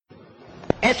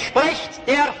Es spricht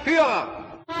der Führer.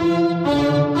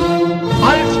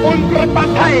 Als unsere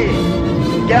Partei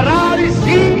gerade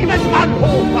 7 Mann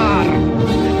hoch war,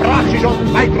 sprach sie schon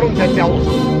 2 Grundsätze aus.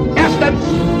 Erstens,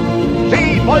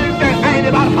 sie wollte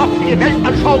eine wahrhaftige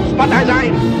Weltanschauungspartei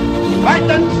sein.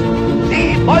 Zweitens,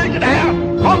 sie wollte daher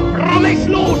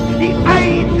kompromisslos die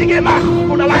einzige Macht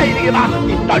und alleinige Macht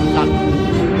in Deutschland.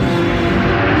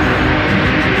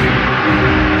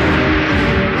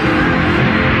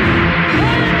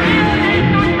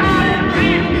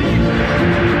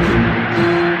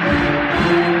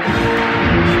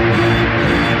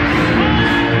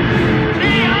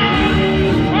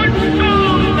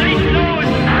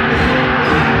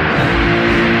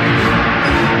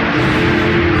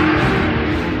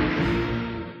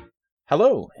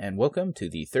 Hello, and welcome to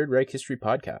the Third Reich History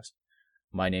Podcast.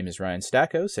 My name is Ryan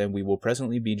Stackhouse, and we will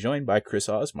presently be joined by Chris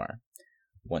Osmar.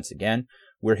 Once again,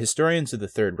 we're historians of the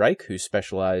Third Reich who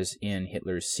specialize in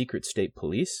Hitler's secret state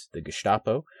police, the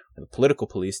Gestapo, the political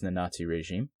police in the Nazi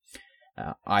regime.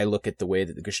 I look at the way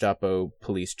that the Gestapo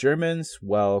policed Germans,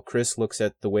 while Chris looks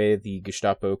at the way the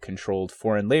Gestapo controlled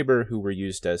foreign labor who were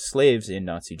used as slaves in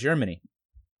Nazi Germany.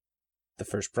 The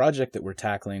first project that we're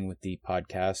tackling with the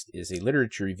podcast is a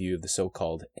literature review of the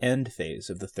so-called end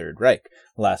phase of the Third Reich,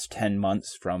 the last 10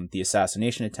 months from the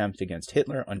assassination attempt against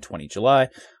Hitler on 20 July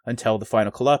until the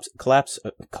final collapse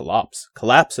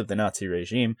of the Nazi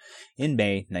regime in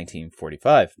May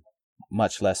 1945.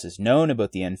 Much less is known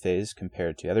about the end phase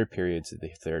compared to other periods of the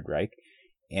Third Reich,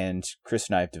 and Chris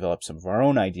and I have developed some of our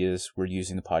own ideas we're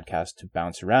using the podcast to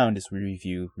bounce around as we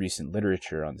review recent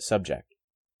literature on the subject.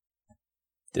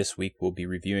 This week we'll be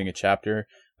reviewing a chapter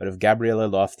out of Gabriele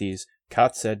Loftie's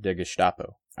KZ der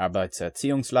Gestapo,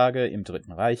 Arbeitserziehungslager im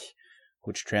Dritten Reich,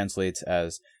 which translates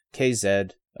as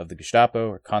KZ of the Gestapo,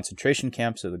 or concentration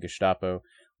camps of the Gestapo,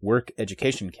 work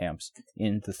education camps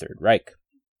in the Third Reich.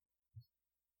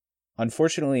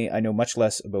 Unfortunately, I know much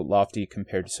less about Loftie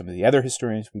compared to some of the other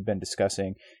historians we've been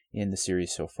discussing in the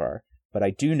series so far, but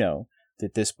I do know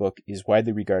that this book is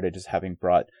widely regarded as having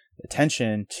brought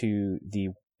attention to the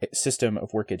system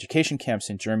of work education camps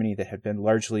in Germany that had been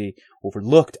largely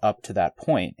overlooked up to that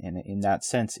point, and in that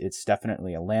sense, it's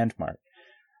definitely a landmark.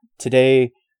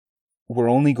 Today, we're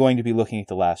only going to be looking at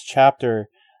the last chapter,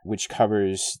 which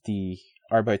covers the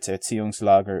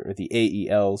Arbeitserziehungslager, or the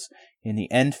AELs, in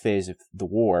the end phase of the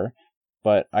war,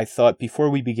 but I thought before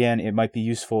we began, it might be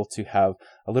useful to have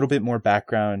a little bit more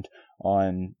background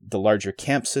on the larger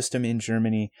camp system in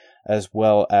Germany, as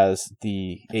well as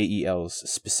the AELs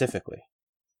specifically.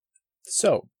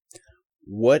 So,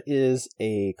 what is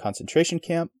a concentration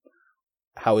camp?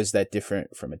 How is that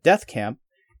different from a death camp?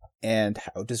 And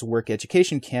how does a work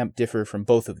education camp differ from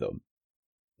both of them?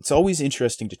 It's always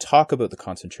interesting to talk about the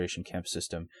concentration camp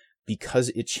system because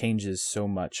it changes so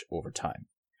much over time.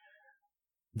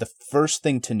 The first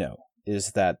thing to know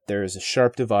is that there is a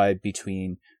sharp divide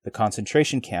between the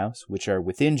concentration camps, which are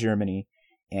within Germany,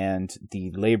 and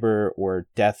the labor or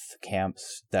death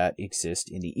camps that exist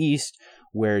in the East,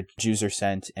 where Jews are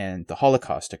sent and the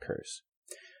Holocaust occurs.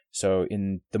 So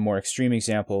in the more extreme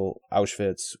example,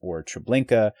 Auschwitz or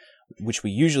Treblinka, which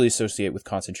we usually associate with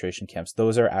concentration camps,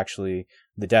 those are actually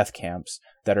the death camps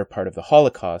that are part of the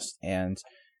Holocaust and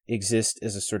exist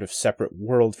as a sort of separate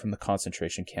world from the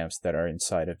concentration camps that are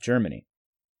inside of Germany.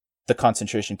 The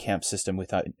concentration camp system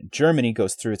within Germany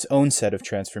goes through its own set of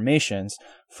transformations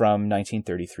from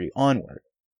 1933 onward.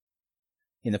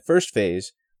 In the first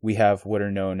phase, we have what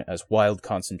are known as wild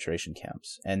concentration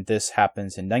camps, and this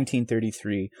happens in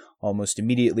 1933, almost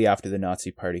immediately after the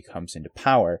Nazi Party comes into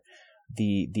power.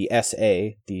 The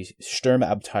SA, the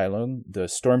Sturmabteilung, the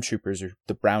stormtroopers, or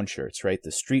the brown shirts, right,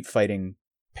 the street fighting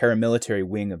paramilitary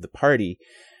wing of the party,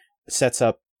 sets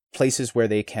up places where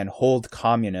they can hold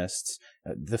communists,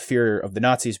 the fear of the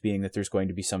Nazis being that there's going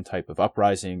to be some type of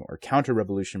uprising or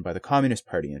counter-revolution by the Communist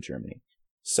Party in Germany.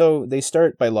 So they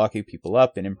start by locking people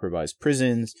up in improvised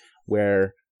prisons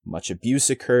where much abuse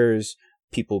occurs,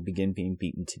 people begin being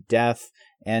beaten to death,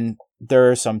 and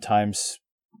there are sometimes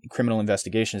criminal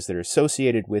investigations that are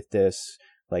associated with this,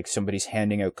 like somebody's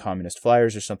handing out communist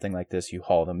flyers or something like this. You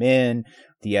haul them in,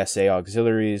 the SA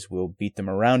auxiliaries will beat them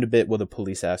around a bit while the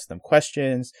police ask them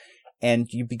questions,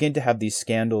 and you begin to have these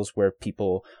scandals where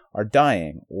people are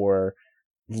dying, or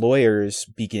lawyers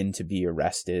begin to be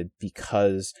arrested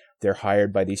because they're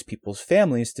hired by these people's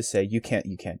families to say, you can't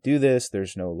do this,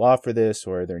 there's no law for this,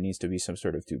 or there needs to be some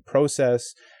sort of due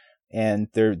process. And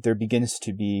there begins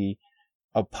to be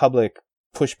a public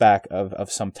pushback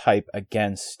of some type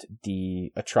against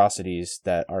the atrocities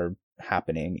that are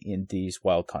happening in these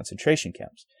wild concentration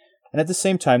camps. And at the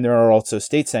same time, there are also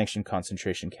state-sanctioned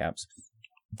concentration camps,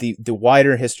 the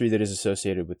wider history that is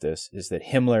associated with this is that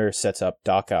Himmler sets up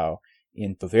Dachau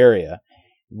in Bavaria,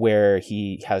 where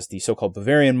he has the so-called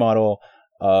Bavarian model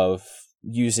of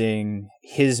using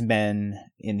his men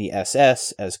in the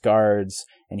SS as guards.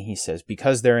 And he says,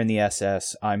 because they're in the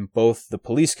SS, I'm both the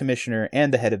police commissioner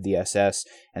and the head of the SS.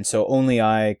 And so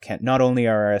not only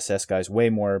are our SS guys way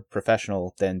more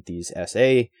professional than these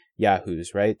SA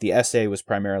yahoos, right? The SA was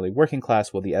primarily working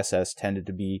class, while the SS tended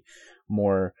to be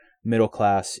more middle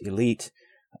class, elite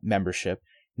membership.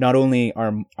 Not only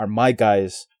are my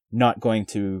guys not going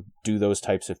to do those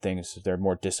types of things, they're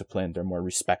more disciplined, they're more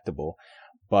respectable,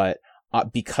 but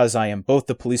because I am both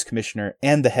the police commissioner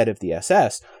and the head of the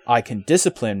SS, I can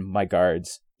discipline my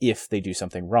guards if they do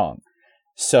something wrong.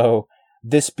 So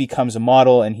this becomes a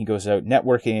model, and he goes out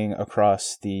networking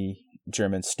across the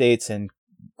German states and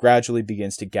gradually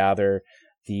begins to gather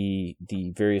the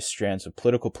various strands of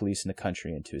political police in the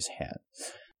country into his hand.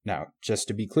 Now, just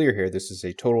to be clear here, this is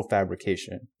a total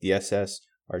fabrication. The SS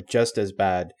are just as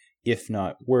bad, if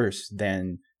not worse,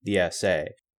 than the SA.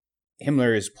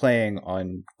 Himmler is playing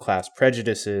on class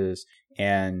prejudices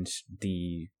and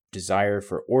the desire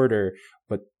for order,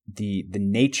 but the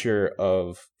nature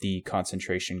of the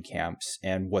concentration camps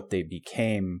and what they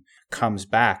became comes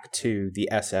back to the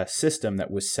SS system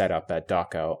that was set up at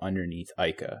Dachau underneath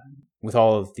Eicke, with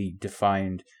all of the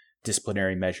defined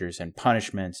disciplinary measures and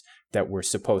punishments that were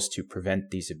supposed to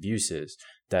prevent these abuses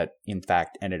that in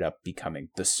fact ended up becoming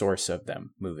the source of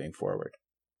them moving forward.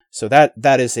 So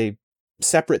that is a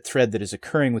separate thread that is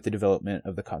occurring with the development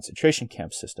of the concentration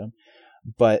camp system.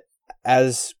 But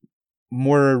as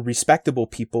more respectable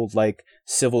people like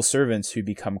civil servants who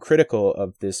become critical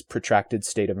of this protracted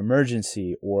state of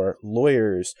emergency, or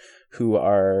lawyers who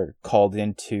are called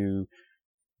in to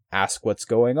ask what's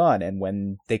going on and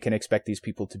when they can expect these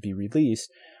people to be released,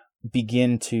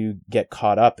 begin to get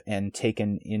caught up and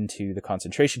taken into the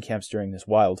concentration camps during this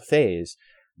wild phase,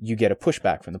 you get a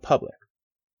pushback from the public.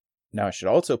 Now, I should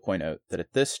also point out that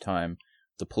at this time,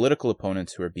 the political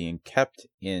opponents who are being kept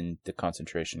in the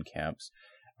concentration camps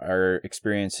are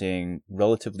experiencing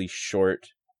relatively short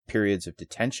periods of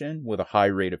detention with a high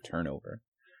rate of turnover.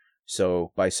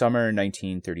 So by summer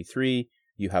 1933,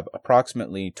 you have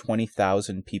approximately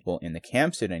 20,000 people in the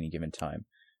camps at any given time,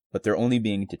 but they're only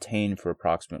being detained for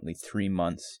approximately 3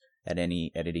 months at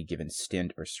any given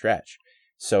stint or stretch.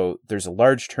 So there's a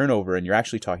large turnover, and you're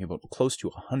actually talking about close to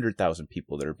 100,000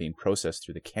 people that are being processed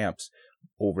through the camps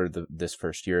over this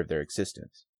first year of their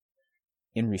existence.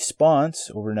 In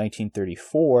response, over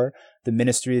 1934, the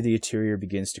Ministry of the Interior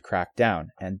begins to crack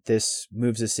down, and this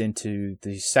moves us into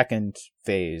the second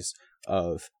phase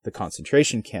of the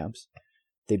concentration camps.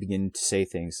 They begin to say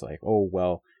things like, oh,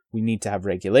 well, we need to have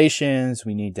regulations,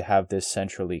 we need to have this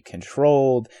centrally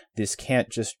controlled, this can't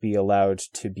just be allowed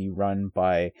to be run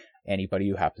by anybody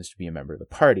who happens to be a member of the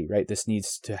party, right? This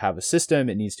needs to have a system,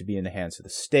 it needs to be in the hands of the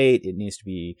state, it needs to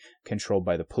be controlled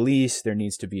by the police, there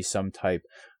needs to be some type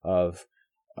of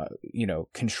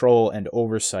control and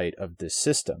oversight of this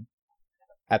system.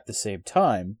 At the same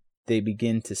time, they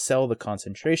begin to sell the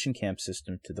concentration camp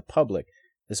system to the public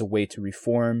as a way to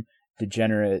reform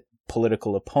degenerate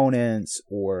political opponents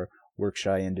or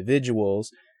work-shy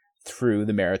individuals through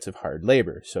the merits of hard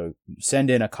labor. So you send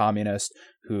in a communist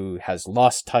who has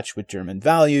lost touch with German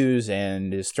values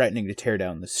and is threatening to tear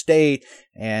down the state,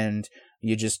 and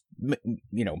you just,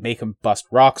 make him bust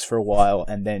rocks for a while,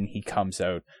 and then he comes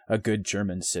out a good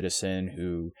German citizen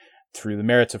who, through the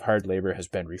merits of hard labor, has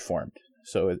been reformed.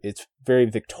 So it's very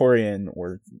Victorian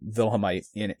or Wilhelmite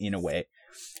in a way.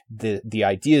 The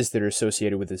ideas that are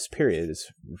associated with this period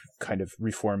is kind of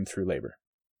reform through labor.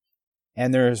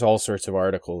 And there's all sorts of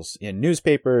articles in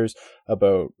newspapers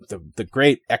about the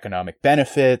great economic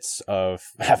benefits of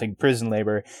having prison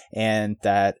labor, and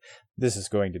that this is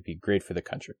going to be great for the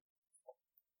country.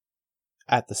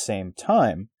 At the same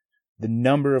time, the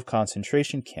number of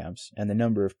concentration camps and the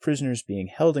number of prisoners being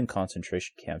held in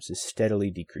concentration camps is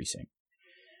steadily decreasing.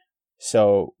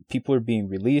 So people are being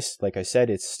released. Like I said,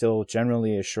 it's still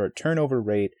generally a short turnover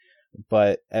rate,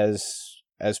 but as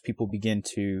people begin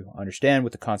to understand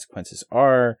what the consequences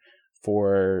are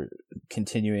for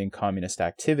continuing communist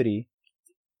activity,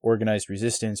 organized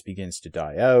resistance begins to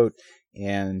die out,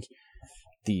 and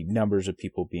the numbers of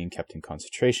people being kept in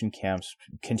concentration camps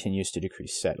continues to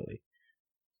decrease steadily.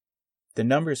 The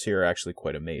numbers here are actually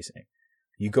quite amazing.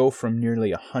 You go from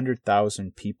nearly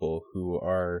 100,000 people who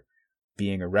are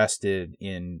being arrested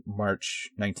in March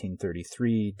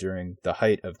 1933 during the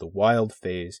height of the wild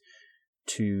phase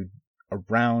to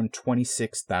around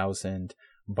 26,000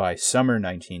 by summer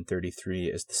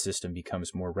 1933 as the system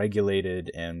becomes more regulated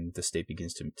and the state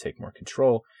begins to take more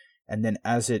control. And then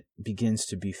as it begins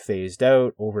to be phased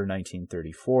out over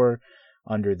 1934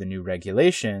 under the new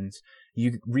regulations,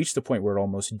 you reach the point where it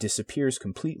almost disappears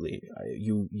completely.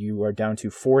 You are down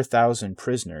to 4,000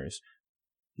 prisoners.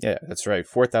 Yeah, that's right,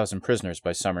 4,000 prisoners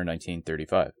by summer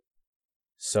 1935.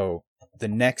 So the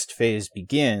next phase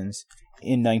begins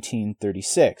in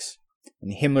 1936.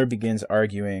 And Himmler begins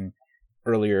arguing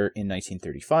earlier in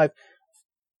 1935,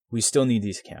 we still need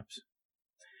these camps.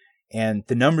 And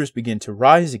the numbers begin to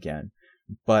rise again,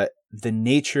 but the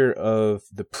nature of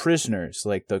the prisoners,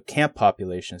 like the camp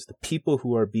populations, the people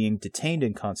who are being detained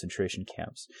in concentration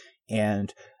camps,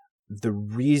 and the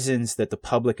reasons that the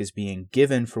public is being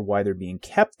given for why they're being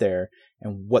kept there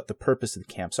and what the purpose of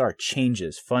the camps are,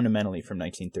 changes fundamentally from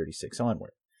 1936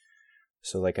 onward.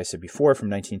 So like I said before, from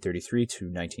 1933 to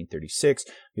 1936,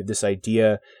 we have this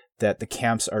idea that the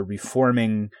camps are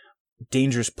reforming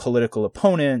dangerous political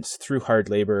opponents through hard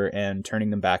labor and turning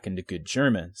them back into good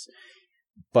Germans.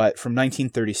 But from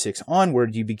 1936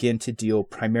 onward, you begin to deal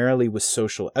primarily with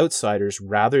social outsiders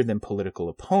rather than political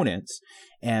opponents.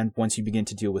 And once you begin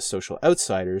to deal with social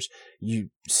outsiders, you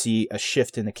see a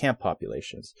shift in the camp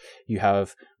populations. You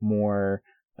have more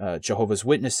Jehovah's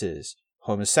Witnesses,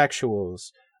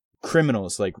 homosexuals,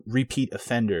 criminals like repeat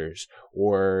offenders,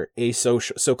 or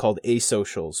so-called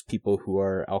asocials, people who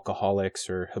are alcoholics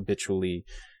or habitually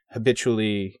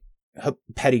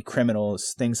petty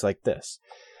criminals, things like this.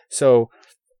 So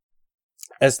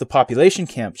as the population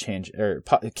camp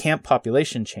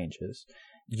population changes,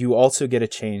 you also get a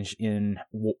change in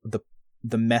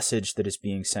the message that is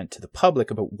being sent to the public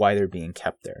about why they're being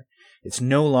kept there. It's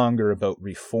no longer about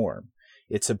reform.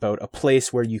 It's about a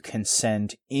place where you can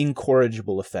send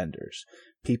incorrigible offenders,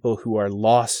 people who are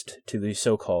lost to the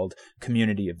so-called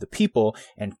community of the people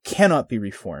and cannot be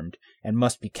reformed and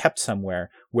must be kept somewhere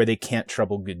where they can't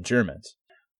trouble good Germans.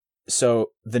 So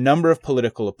the number of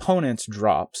political opponents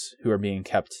drops who are being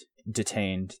kept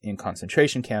detained in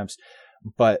concentration camps,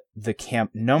 but the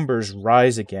camp numbers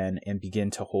rise again and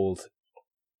begin to hold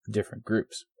different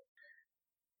groups.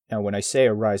 Now, when I say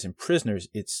a rise in prisoners,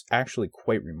 it's actually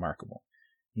quite remarkable.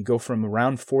 You go from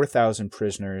around 4,000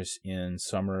 prisoners in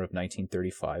summer of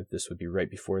 1935, this would be right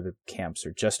before the camps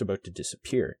are just about to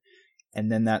disappear, and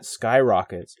then that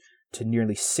skyrockets to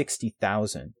nearly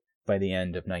 60,000 by the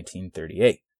end of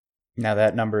 1938. Now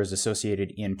that number is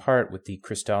associated in part with the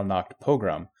Kristallnacht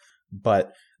pogrom,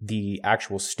 but the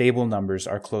actual stable numbers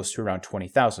are close to around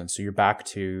 20,000, so you're back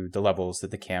to the levels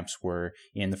that the camps were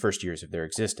in the first years of their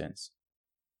existence.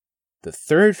 The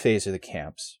third phase of the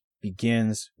camps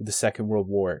begins with the Second World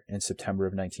War in September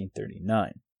of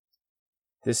 1939.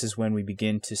 This is when we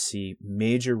begin to see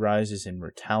major rises in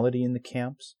mortality in the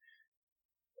camps.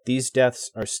 These deaths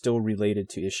are still related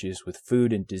to issues with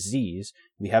food and disease.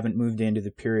 We haven't moved into the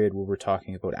period where we're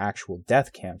talking about actual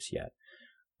death camps yet,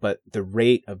 but the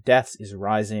rate of deaths is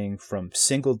rising from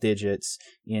single digits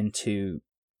into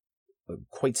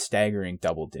quite staggering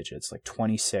double digits, like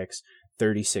 26,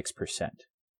 36%.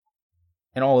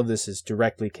 And all of this is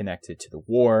directly connected to the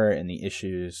war and the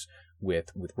issues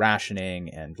with rationing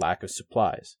and lack of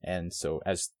supplies. And so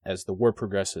as the war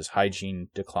progresses, hygiene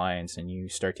declines and you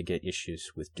start to get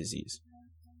issues with disease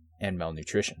and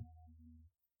malnutrition.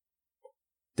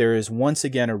 There is once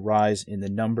again a rise in the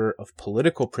number of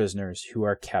political prisoners who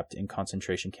are kept in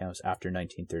concentration camps after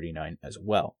 1939 as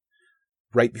well.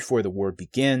 Right before the war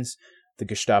begins, the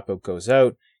Gestapo goes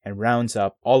out and rounds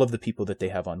up all of the people that they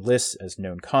have on lists as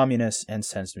known communists and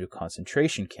sends them to a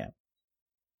concentration camp.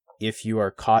 If you are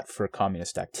caught for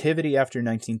communist activity after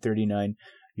 1939,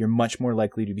 you're much more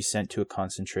likely to be sent to a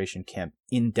concentration camp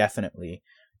indefinitely.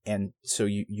 And so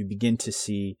you begin to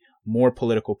see more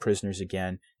political prisoners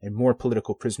again, and more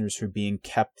political prisoners who are being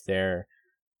kept there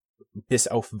bis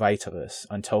auf weiteres,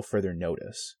 until further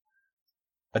notice.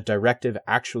 A directive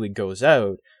actually goes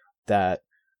out that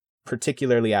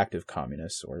particularly active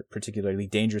communists or particularly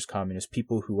dangerous communists,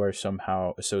 people who are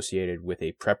somehow associated with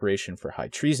a preparation for high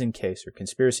treason case or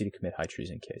conspiracy to commit high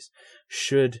treason case,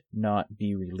 should not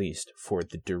be released for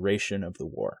the duration of the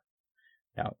war.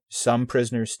 Now, some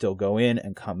prisoners still go in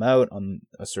and come out on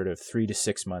a sort of 3 to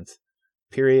 6 month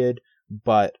period,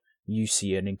 but you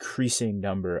see an increasing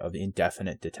number of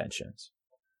indefinite detentions.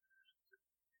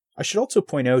 I should also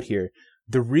point out here,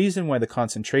 the reason why the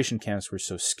concentration camps were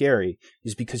so scary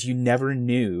is because you never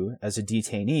knew as a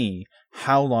detainee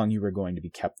how long you were going to be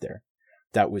kept there.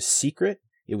 That was secret.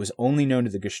 It was only known to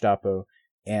the Gestapo,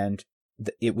 and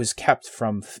it was kept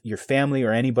from your family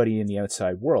or anybody in the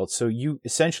outside world. So you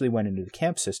essentially went into the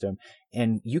camp system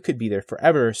and you could be there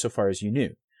forever so far as you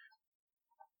knew.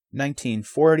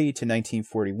 1940 to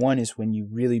 1941 is when you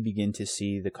really begin to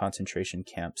see the concentration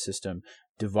camp system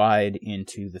divide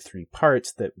into the three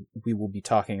parts that we will be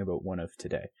talking about one of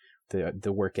today,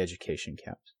 the work education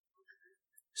camps.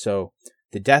 So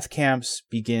the death camps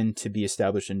begin to be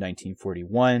established in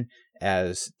 1941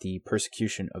 as the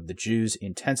persecution of the Jews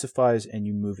intensifies and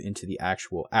you move into the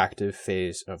actual active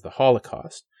phase of the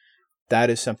Holocaust. That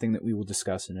is something that we will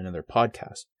discuss in another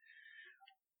podcast.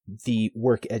 The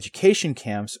work education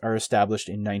camps are established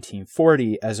in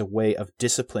 1940 as a way of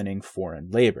disciplining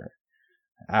foreign labor.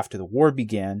 After the war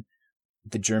began,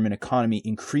 the German economy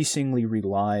increasingly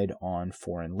relied on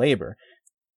foreign labor.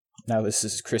 Now, this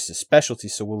is Chris's specialty,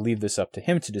 so we'll leave this up to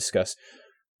him to discuss.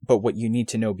 But what you need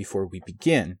to know before we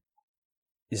begin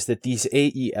is that these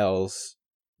AELs,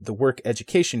 the work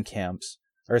education camps,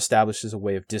 are established as a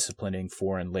way of disciplining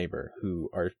foreign labor who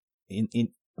are,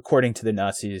 according to the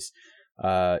Nazis,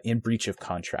 in breach of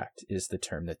contract is the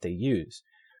term that they use.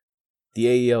 The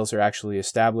AELs are actually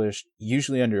established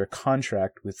usually under a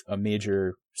contract with a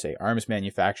major, say, arms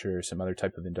manufacturer or some other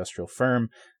type of industrial firm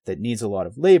that needs a lot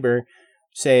of labor,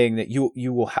 saying that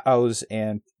you will house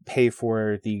and pay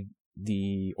for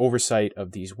the oversight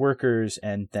of these workers,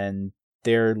 and then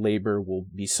their labor will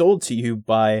be sold to you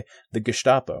by the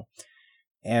Gestapo.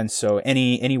 And so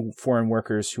any foreign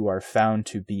workers who are found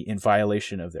to be in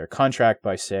violation of their contract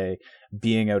by, say,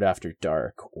 being out after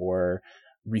dark or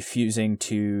refusing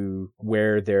to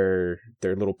wear their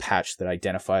little patch that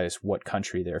identifies what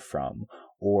country they're from,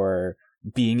 or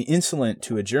being insolent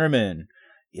to a German,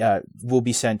 will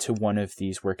be sent to one of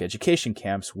these work education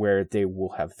camps where they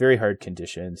will have very hard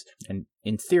conditions. And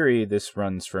in theory, this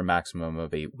runs for a maximum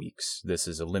of 8 weeks. This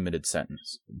is a limited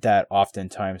sentence that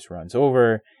oftentimes runs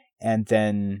over. And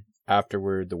then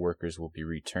afterward, the workers will be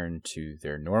returned to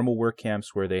their normal work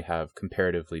camps where they have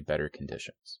comparatively better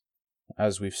conditions.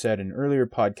 As we've said in earlier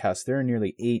podcasts, there are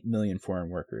nearly 8 million foreign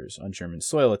workers on German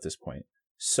soil at this point.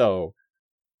 So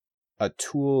a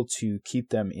tool to keep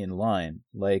them in line,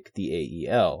 like the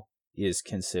AEL, is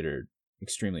considered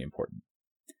extremely important.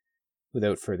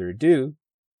 Without further ado,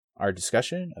 our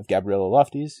discussion of Gabriele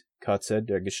Loftie's KZ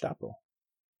der Gestapo.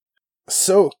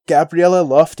 So, Gabriele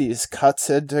Loftie's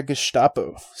KZ der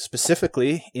Gestapo,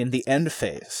 specifically in the end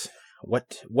phase.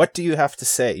 What do you have to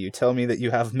say? You tell me that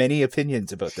you have many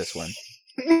opinions about this one.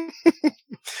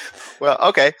 Well,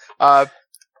 okay.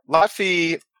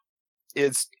 Lotfi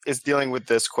is dealing with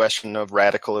this question of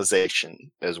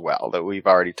radicalization as well that we've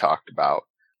already talked about.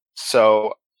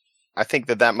 So I think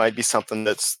that might be something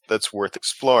that's worth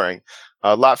exploring.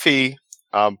 Lotfi,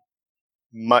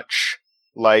 much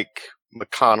like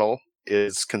McConnell,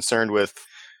 is concerned with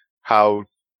how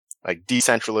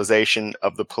decentralization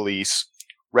of the police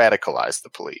radicalized the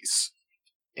police.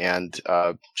 And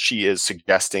she is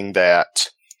suggesting that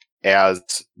as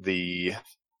the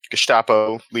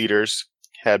Gestapo leaders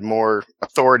had more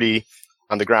authority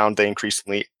on the ground, they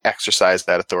increasingly exercised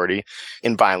that authority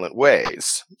in violent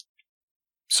ways.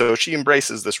 So she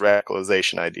embraces this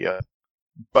radicalization idea.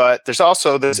 But there's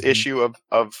also this issue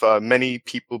of many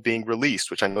people being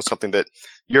released, which I know is something that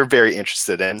you're very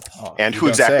interested in, and who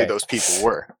exactly those people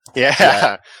were.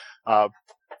 Yeah.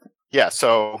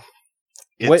 So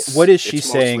what is she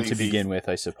saying to begin with,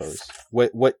 I suppose?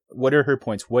 What are her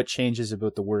points? What changes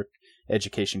about the work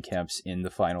education camps in the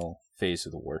final phase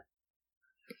of the war?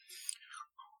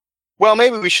 Well,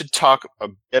 maybe we should talk a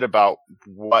bit about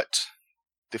what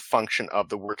the function of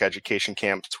the work education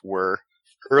camps were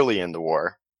early in the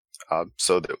war,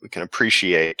 so that we can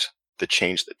appreciate the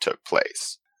change that took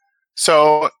place.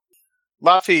 So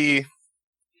Lotfi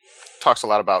talks a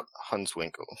lot about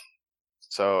Hunswinkel.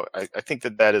 So I think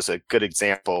that is a good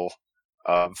example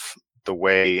of the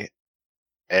way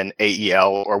an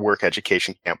AEL or work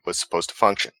education camp was supposed to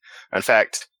function. In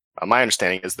fact, my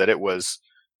understanding is that it was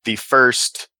the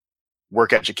first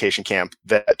work education camp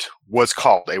that was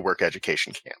called a work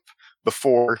education camp.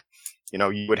 Before,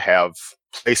 you would have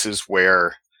places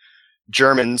where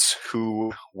Germans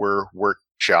who were work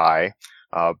shy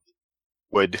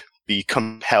would be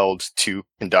compelled to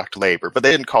conduct labor, but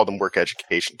they didn't call them work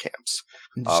education camps.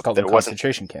 Just called them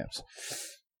concentration camps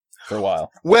for a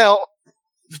while. Well,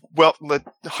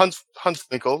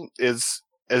 Hunswinkel is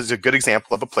a good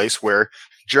example of a place where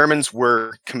Germans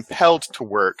were compelled to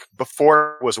work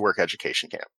before it was a work education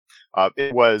camp.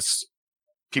 It was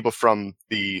people from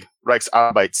the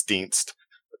Reichsarbeitsdienst,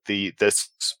 this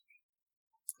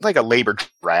like a labor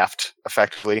draft,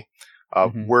 effectively,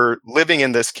 were living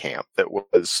in this camp that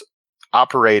was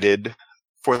operated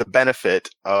for the benefit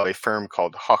of a firm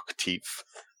called Hochtief.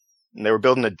 And they were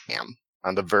building a dam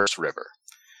on the Vers River.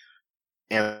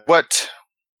 And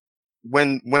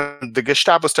when the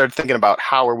Gestapo started thinking about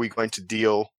how are we going to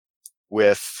deal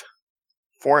with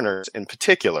foreigners in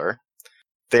particular,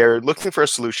 they're looking for a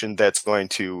solution that's going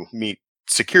to meet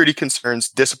security concerns,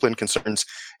 discipline concerns,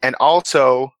 and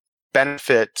also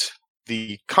benefit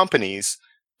the companies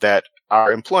that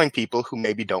are employing people who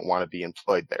maybe don't want to be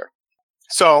employed there.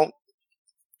 So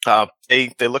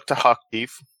they look to Hawk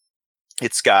Teeth.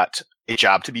 It's got a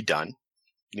job to be done.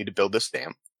 You need to build this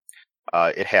dam.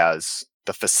 It has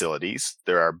the facilities.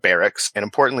 There are barracks. And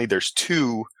importantly, there's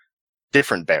 2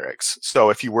 different barracks. So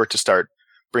if you were to start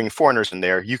bringing foreigners in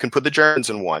there, you can put the Germans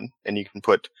in one, and you can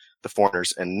put the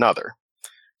foreigners in another.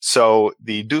 So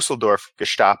the Dusseldorf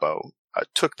Gestapo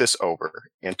took this over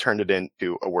and turned it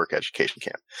into a work education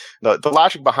camp. The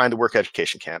logic behind the work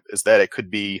education camp is that it could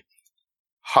be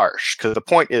harsh, because the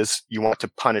point is you want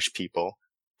to punish people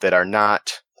that are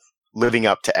not living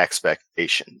up to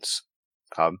expectations.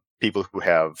 People who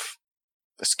have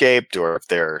escaped, or if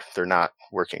they're not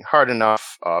working hard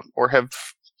enough, or have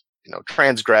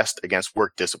transgressed against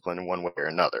work discipline in one way or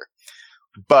another.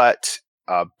 But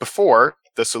before,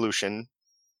 the solution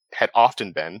had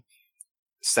often been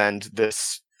send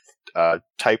this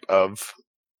type of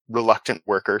reluctant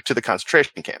worker to the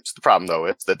concentration camps. The problem, though,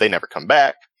 is that they never come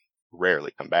back,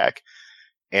 rarely come back,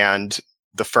 and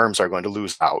the firms are going to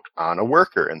lose out on a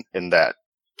worker in that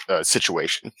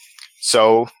situation.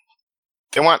 So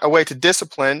they want a way to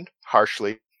discipline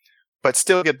harshly, but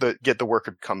still get the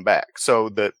worker to come back. So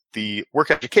the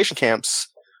work education camps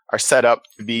are set up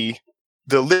to be,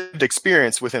 the lived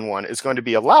experience within one is going to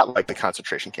be a lot like the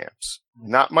concentration camps.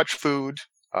 Not much food,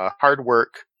 hard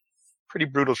work, pretty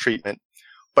brutal treatment.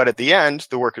 But at the end,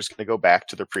 the worker's going to go back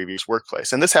to their previous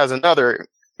workplace. And this has another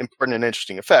important and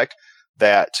interesting effect,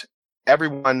 that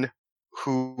everyone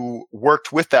who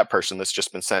worked with that person that's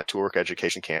just been sent to a work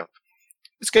education camp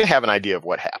is going to have an idea of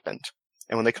what happened.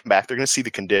 And when they come back, they're going to see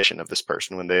the condition of this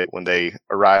person when they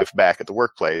arrive back at the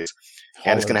workplace,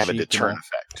 and it's going to have a deterrent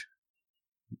effect.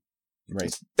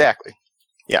 Right. Exactly.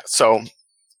 Yeah. So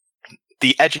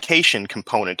the education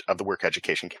component of the work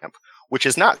education camp, which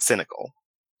is not cynical,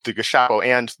 the Gestapo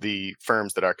and the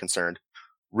firms that are concerned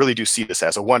really do see this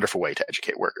as a wonderful way to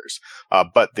educate workers.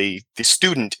 But the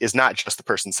student is not just the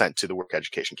person sent to the work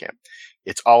education camp.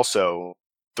 It's also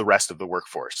the rest of the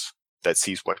workforce that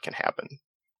sees what can happen.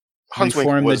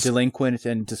 Reform the delinquent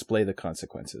and display the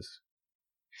consequences.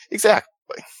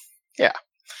 Exactly. Yeah.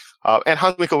 And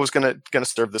Hunswinkel was going to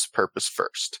serve this purpose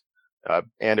first.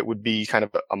 And it would be kind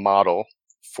of a model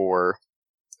for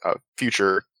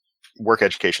future work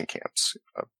education camps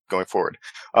going forward.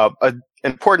 An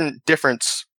important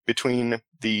difference between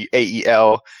the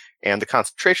AEL and the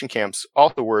concentration camps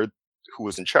also were who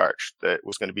was in charge. That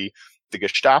was going to be the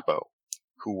Gestapo,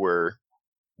 who were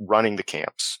running the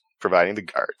camps, providing the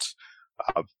guards,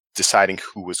 deciding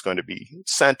who was going to be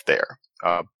sent there.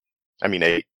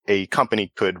 A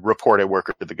company could report a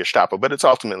worker to the Gestapo, but it's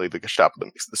ultimately the Gestapo that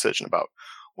makes the decision about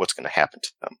what's going to happen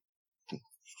to them.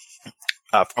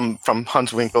 From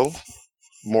Hunswinkel,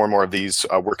 more and more of these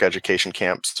work education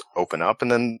camps open up,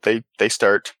 and then they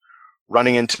start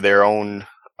running into their own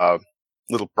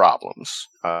little problems.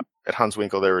 At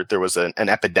Hunswinkel, there was an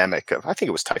epidemic of, I think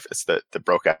it was typhus, that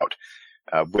broke out,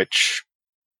 which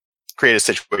created a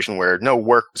situation where no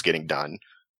work was getting done,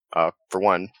 for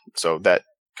one. So that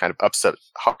kind of upset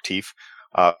Hawk Teeth,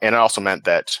 and it also meant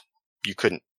that you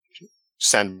couldn't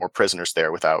send more prisoners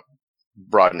there without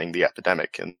broadening the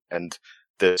epidemic, and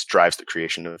this drives the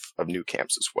creation of new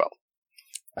camps as well.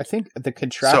 I think the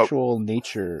contractual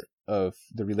nature of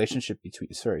the relationship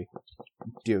between... Sorry.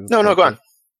 No, go on.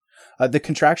 The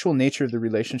contractual nature of the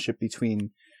relationship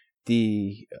between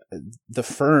the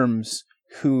firms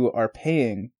who are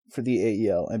paying for the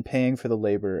AEL and paying for the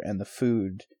labor and the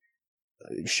food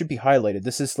should be highlighted.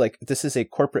 This is a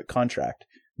corporate contract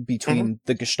between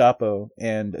the Gestapo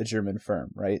and a German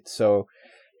firm, right? So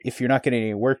if you're not getting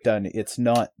any work done, it's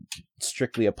not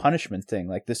strictly a punishment thing.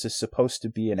 Like, this is supposed to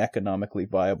be an economically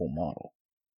viable model.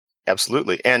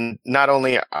 Absolutely. And not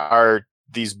only are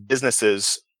these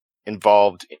businesses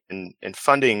involved in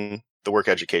funding the work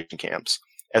education camps,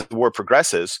 as the war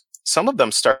progresses, some of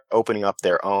them start opening up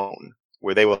their own,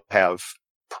 where they will have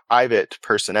private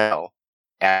personnel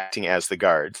acting as the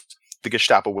guards. The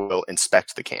Gestapo will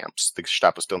inspect the camps. The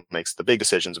Gestapo still makes the big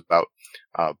decisions about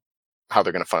how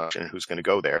they're going to function and who's going to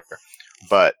go there.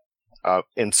 But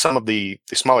in some of the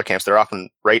smaller camps, they're often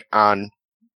right on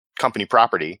company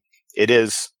property. It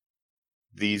is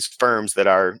these firms that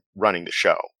are running the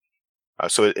show.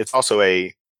 So it's also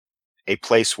a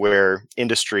place where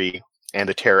industry and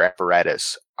the terror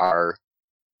apparatus are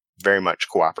very much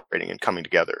cooperating and coming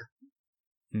together.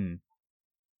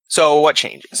 So what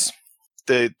changes?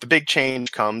 The big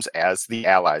change comes as the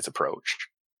Allies approach.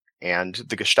 and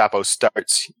the Gestapo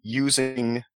starts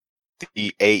using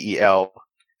the AEL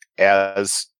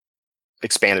as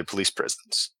expanded police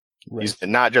prisons. Right. Using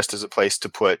it not just as a place to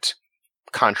put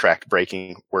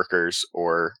contract-breaking workers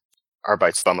or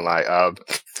Arbeitsbummelei,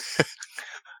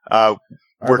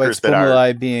 workers that are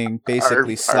Arbeitsbummelei being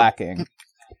basically slacking.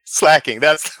 Slacking,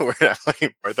 that's the word I'm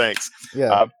looking for, thanks.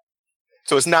 Yeah.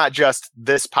 So it's not just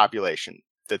this population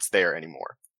that's there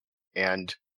anymore.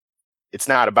 And it's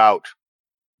not about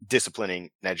disciplining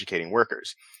and educating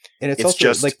workers. And it's also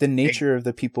just like the nature of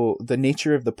the people, the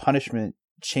nature of the punishment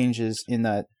changes in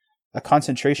that a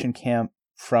concentration camp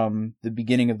from the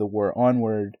beginning of the war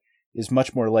onward is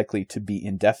much more likely to be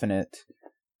indefinite.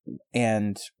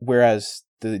 And whereas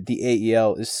the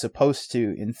AEL is supposed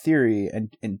to, in theory,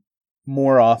 and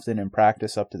more often in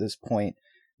practice up to this point,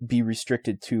 be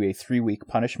restricted to a 3-week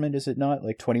punishment, is it not?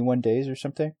 Like 21 days or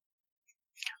something?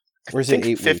 Or is it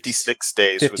 8 56 weeks?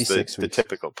 days 56 was the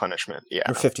typical punishment, yeah.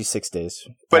 Or 56 days.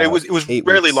 But it was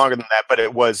rarely weeks. longer than that, but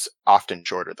it was often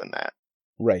shorter than that.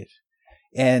 Right.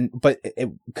 But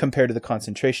compared to the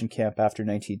concentration camp after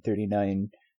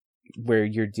 1939, where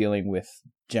you're dealing with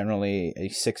generally a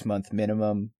 6-month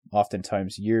minimum,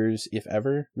 oftentimes years, if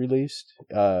ever, released.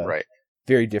 Right.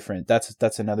 Very different.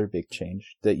 That's another big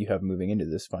change that you have moving into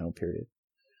this final period.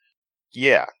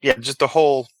 Yeah, just the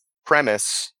whole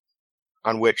premise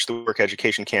on which the work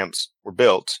education camps were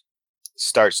built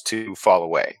starts to fall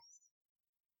away.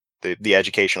 The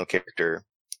educational character,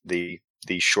 the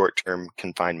short-term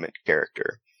confinement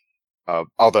character.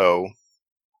 Although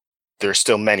there are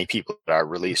still many people that are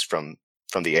released from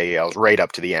the AELs right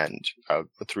up to the end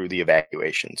through the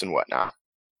evacuations and whatnot.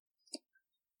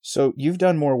 So you've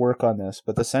done more work on this,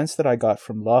 but the sense that I got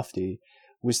from Lofty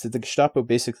was that the Gestapo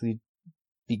basically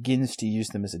begins to use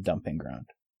them as a dumping ground.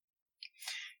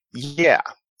 Yeah,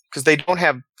 because they don't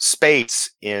have space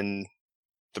in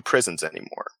the prisons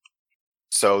anymore.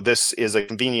 So this is a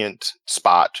convenient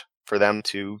spot for them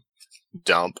to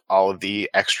dump all of the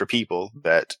extra people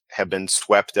that have been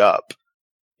swept up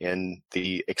in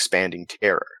the expanding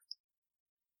terror.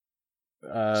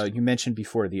 You mentioned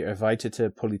before the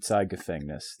Erweiterte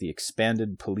Polizeigefängnis, the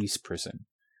expanded police prison.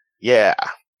 Yeah.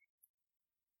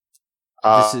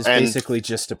 This is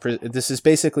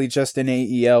basically just an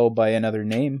AEL by another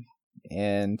name,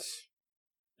 and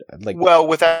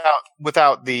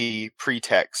without the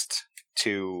pretext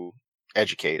to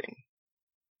educating.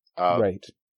 Right.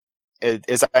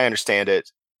 As I understand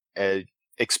it, an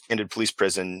expanded police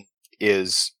prison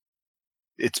its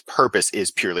purpose is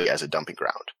purely as a dumping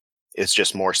ground. It's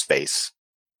just more space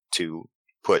to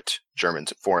put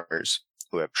Germans and foreigners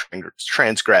who have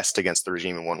transgressed against the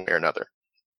regime in one way or another.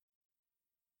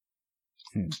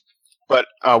 But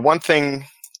one thing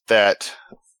that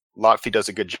Lotfi does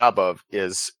a good job of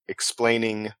is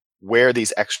explaining where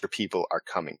these extra people are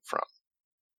coming from.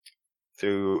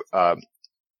 Through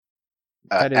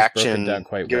Action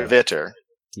Gewitter.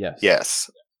 Well.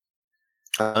 Yes.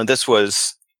 This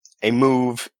was a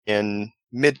move in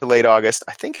mid to late August.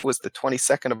 I think it was the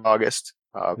 22nd of August.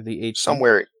 The 18th?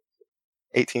 Somewhere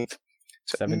 18th.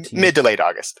 17th. Mid to late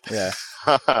August. Yeah.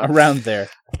 Around there.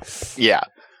 Yeah.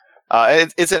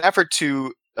 It's an effort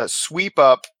to sweep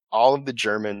up all of the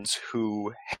Germans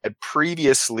who had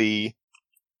previously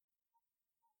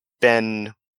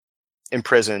been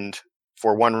imprisoned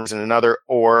for one reason or another,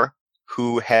 or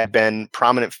who had been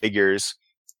prominent figures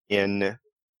in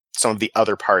some of the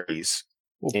other parties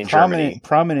in Germany.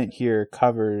 Prominent here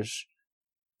covers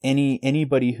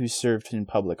anybody who served in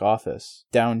public office,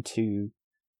 down to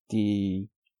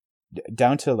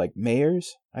like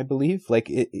mayors, I believe. Like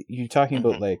you're talking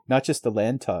about like not just the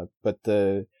Landtag, but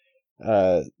the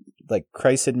like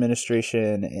Kreis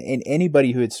administration and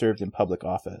anybody who had served in public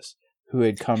office, who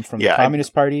had come from the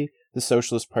Communist Party, the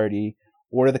Socialist Party,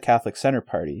 or the Catholic Center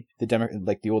Party,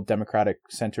 like the old Democratic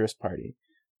Centrist Party.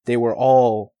 They were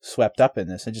all swept up in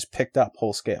this and just picked up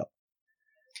whole scale.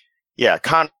 Yeah,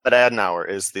 Konrad Adenauer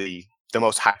is the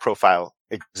most high-profile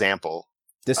example.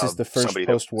 This is the first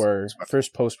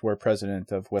post-war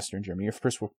president of Western Germany, or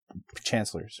first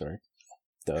chancellor. Sorry,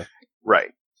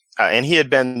 right, and he had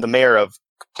been the mayor of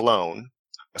Cologne,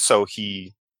 so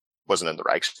he wasn't in the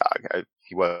Reichstag.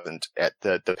 He wasn't at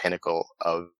the pinnacle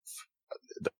of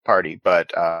the party,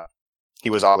 but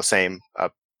he was all the same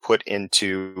put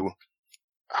into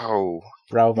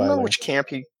Brauweiler. Which camp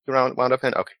he wound up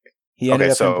in? Okay. He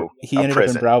ended up in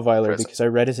Brauweiler because I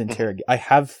read his interrogation. I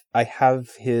have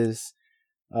his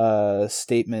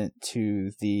statement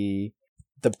to the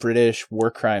British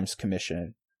War Crimes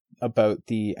Commission about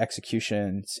the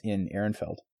executions in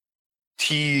Ehrenfeld.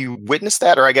 he witnessed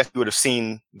that, or I guess he would have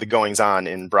seen the goings on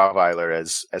in Brauweiler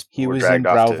as he were was dragged in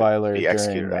off to Brauweiler be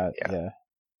executed. during that. Right? Yeah.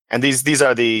 And these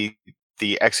are the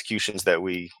executions that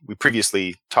we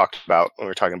previously talked about when we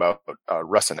were talking about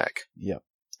Russeneck. Yep.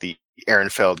 The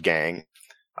Ehrenfeld gang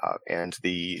and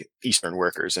the Eastern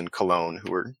workers in Cologne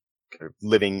who were kind of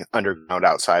living underground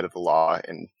outside of the law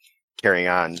and carrying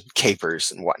on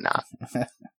capers and whatnot.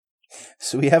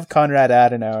 So we have Konrad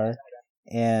Adenauer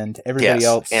and everybody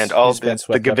else, and all who's been the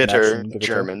swept up in action, Gewitter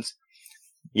Germans.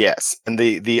 Yes, and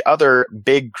the other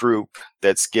big group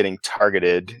that's getting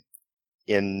targeted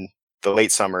in the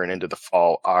late summer and into the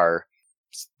fall are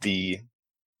the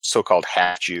so-called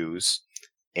half-Jews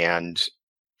and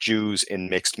Jews in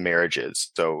mixed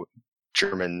marriages. So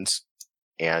Germans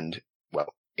and,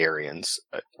 well, Aryans,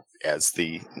 as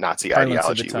the Nazi Parlance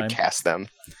ideology would cast them.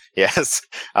 Yes,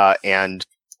 and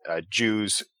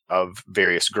Jews of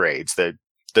various grades. The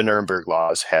Nuremberg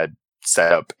laws had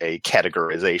set up a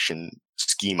categorization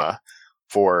schema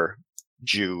for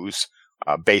Jews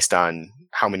based on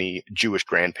how many Jewish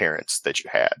grandparents that you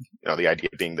had. The idea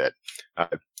being that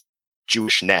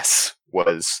Jewishness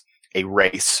was a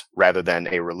race rather than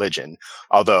a religion.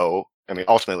 Although,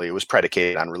 ultimately it was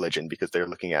predicated on religion because they're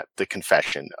looking at the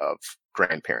confession of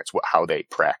grandparents, how they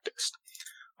practiced.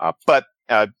 But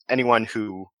anyone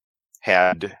who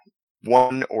had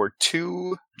one or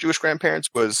two Jewish grandparents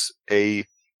was a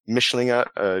Mischlinge,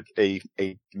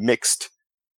 a mixed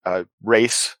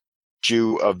race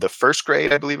Jew of the first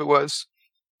grade, I believe it was.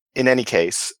 In any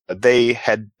case, they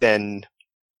had been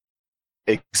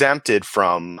exempted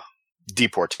from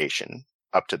deportation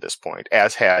up to this point,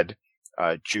 as had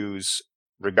Jews,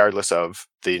 regardless of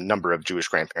the number of Jewish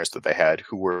grandparents that they had,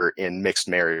 who were in mixed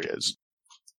marriages.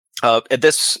 At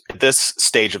this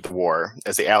stage of the war,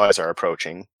 as the Allies are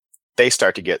approaching, they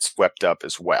start to get swept up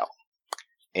as well.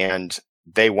 And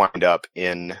they wind up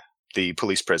in the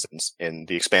police prisons, in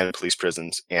the expanded police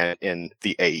prisons, and in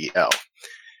the AEL.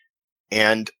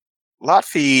 And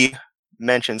Lotfi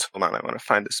mentions, hold on, I want to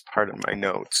find this part in my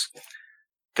notes,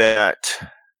 that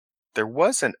there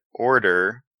was an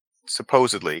order,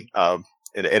 supposedly, at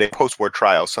a post-war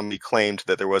trial, somebody claimed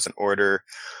that there was an order.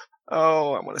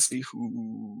 Oh, I want to see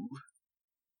who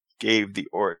gave the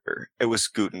order. It was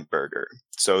Gutenberger,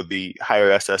 so the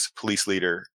higher SS police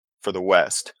leader for the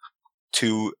West,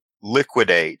 to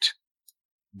liquidate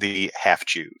the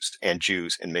half-Jews and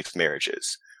Jews in mixed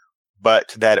marriages,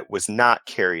 but that it was not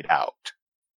carried out.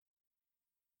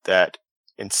 That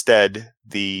instead,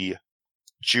 the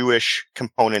Jewish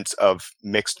components of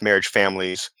mixed marriage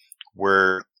families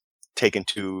were taken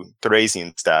to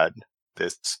Theresienstadt,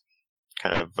 this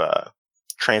kind of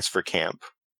transfer camp,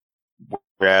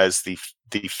 whereas the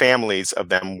families of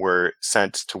them were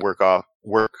sent to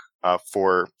work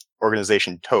for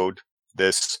Organization Tod,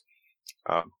 this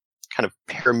kind of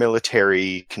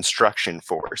paramilitary construction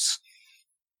force.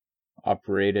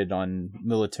 Operated on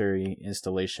military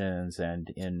installations and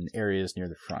in areas near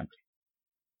the front.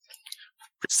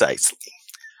 Precisely.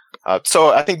 So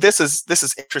I think this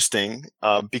is interesting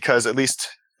because, at least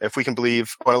if we can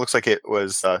believe, it looks like it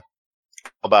was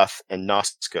Albach and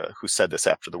Noska who said this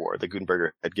after the war, that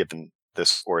Gutenberger had given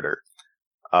this order.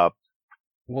 Well,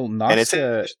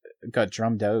 Noska got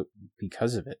drummed out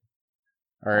because of it.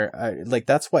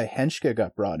 That's why Henschke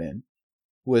got brought in,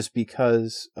 was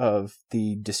because of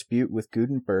the dispute with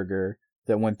Gutenberger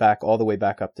that went back all the way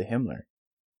back up to Himmler.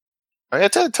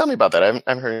 Tell me about that. I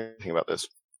haven't heard anything about this.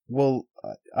 Well,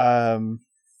 I'd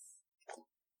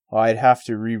have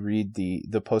to reread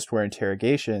the post-war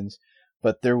interrogations,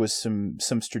 but there was some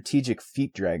strategic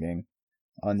feet dragging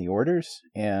on the orders,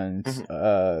 and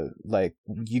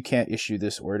you can't issue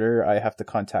this order. I have to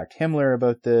contact Himmler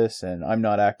about this, and I'm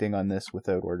not acting on this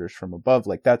without orders from above.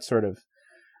 Like that sort of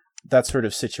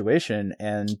situation.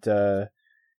 And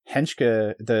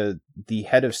Henschke, the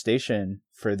head of station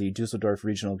for the Dusseldorf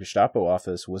Regional Gestapo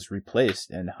office, was replaced,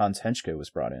 and Hans Henschke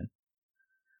was brought in.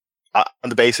 On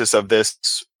the basis of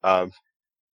this,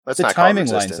 let's the not timing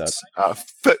call it lines up.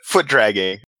 Foot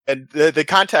dragging. And the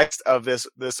context of this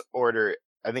order,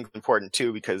 I think, is important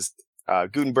too, because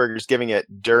Gutenberger's giving it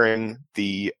during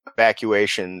the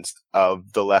evacuations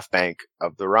of the left bank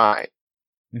of the Rhine.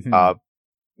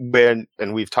 Mm-hmm.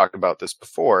 And we've talked about this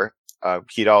before,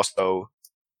 he'd also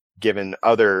given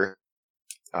other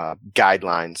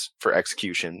guidelines for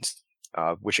executions,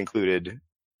 which included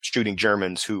shooting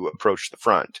Germans who approached the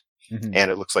front. Mm-hmm.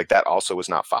 And it looks like that also was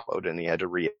not followed, and he had to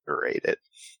reiterate it.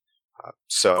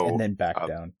 And then back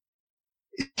down.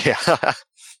 Yeah.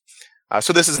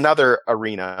 So this is another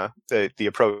arena, the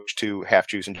approach to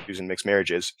half-Jews and Jews in mixed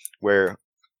marriages, where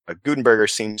Gutenberger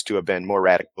seems to have been more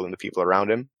radical than the people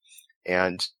around him.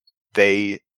 and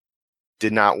they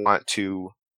did not want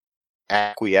to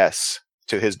acquiesce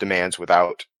to his demands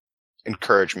without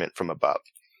encouragement from above.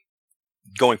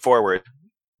 Going forward,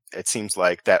 it seems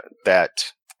like that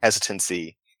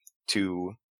hesitancy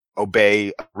to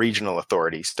obey regional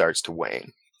authority starts to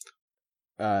wane.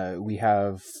 We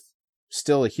have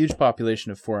still a huge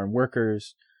population of foreign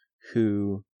workers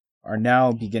who are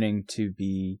now beginning to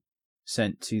be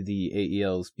sent to the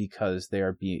AELs because they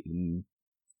are being,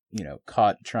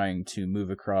 caught trying to move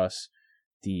across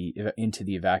into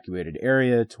the evacuated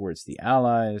area towards the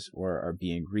Allies, or are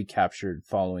being recaptured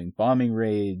following bombing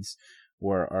raids,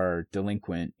 or are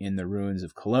delinquent in the ruins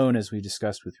of Cologne, as we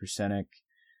discussed with Rusenik.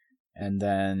 And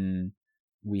then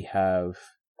we have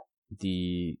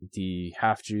the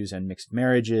half-Jews and mixed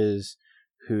marriages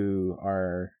who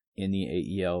are in the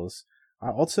AELs. I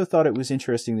also thought it was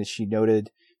interesting that she noted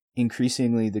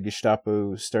increasingly the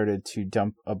Gestapo started to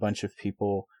dump a bunch of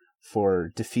people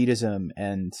for defeatism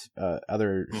and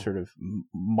other sort of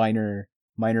minor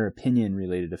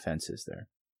opinion-related offenses there.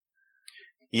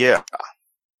 Yeah.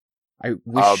 I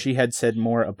wish she had said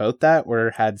more about that,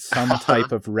 or had some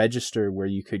type of register where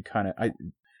you could kind of...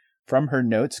 From her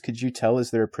notes, could you tell,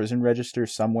 is there a prison register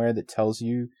somewhere that tells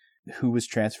you who was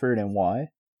transferred and why?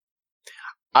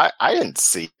 I didn't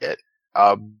see it.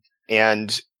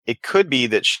 And it could be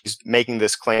that she's making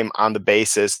this claim on the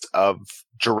basis of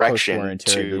direction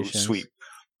to sweep.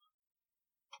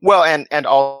 Well, and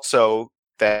also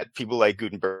that people like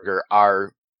Gutenberger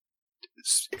are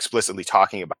explicitly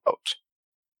talking about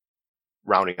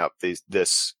rounding up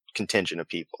this contingent of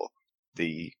people,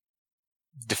 the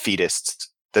defeatists,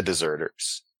 the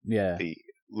deserters, the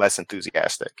less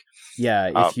enthusiastic. Yeah,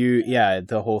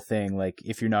 the whole thing, like,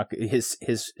 if you're not, his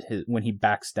when he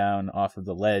backs down off of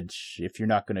the ledge, if you're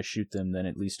not going to shoot them, then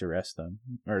at least arrest them,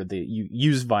 or you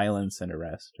use violence and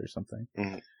arrest or something,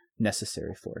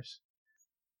 necessary force.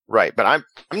 Right, but I'm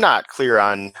not clear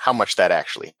on how much that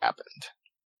actually happened.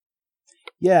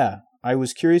 Yeah, I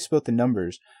was curious about the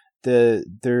numbers.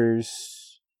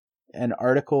 There's an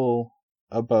article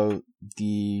about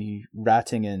the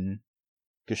Ratingen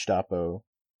Gestapo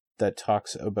that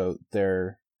talks about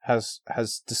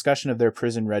has discussion of their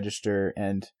prison register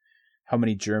and how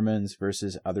many Germans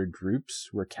versus other groups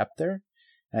were kept there.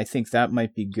 And I think that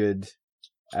might be good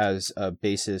as a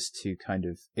basis to kind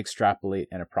of extrapolate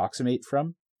and approximate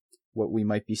from what we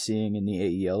might be seeing in the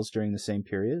AELs during the same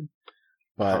period.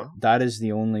 But that is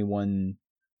the only one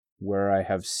where I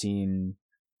have seen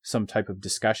some type of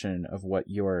discussion of what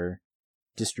your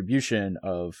distribution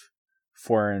of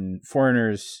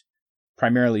foreigners,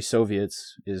 primarily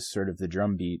Soviets, is sort of the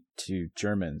drumbeat to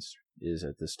Germans is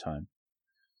at this time.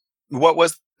 What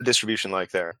was the distribution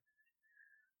like there?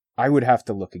 I would have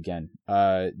to look again.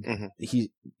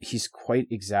 He's quite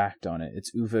exact on it.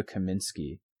 It's Uwe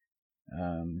Kaminski.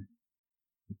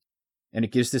 And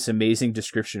it gives this amazing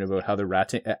description about how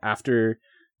after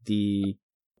the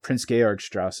Prince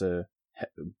Georgstrasse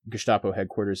Gestapo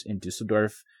headquarters in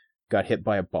Dusseldorf got hit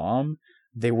by a bomb,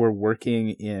 they were working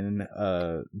in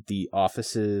the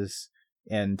offices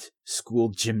and school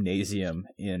gymnasium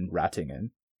in Ratingen,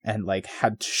 and like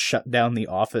had to shut down the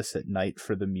office at night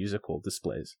for the musical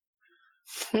displays.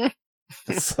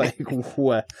 It's like,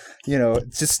 what,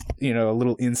 just, a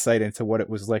little insight into what it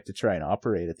was like to try and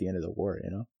operate at the end of the war,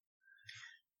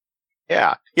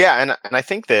 Yeah, and I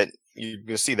think that you're going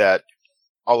to see that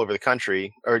all over the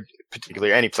country, or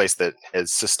particularly any place that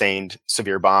has sustained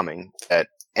severe bombing, that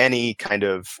any kind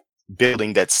of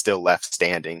building that's still left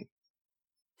standing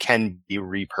can be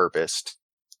repurposed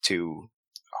to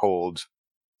hold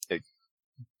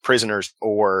prisoners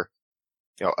or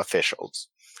officials.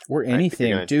 Or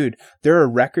anything, dude. There are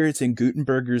records in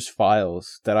Gutenberger's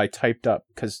files that I typed up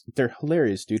because they're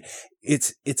hilarious, dude.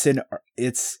 It's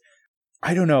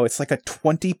I don't know, it's like a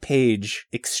 20-page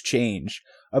exchange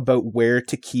about where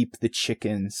to keep the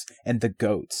chickens and the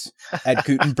goats at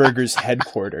Gutenberger's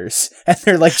headquarters. And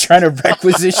they're like trying to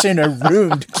requisition a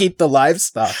room to keep the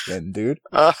livestock in, dude.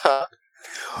 I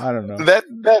don't know.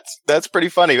 That's pretty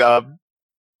funny.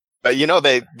 But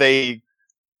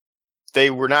they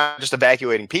were not just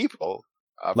evacuating people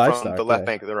from the left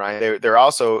bank of the Rhine. They're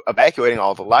also evacuating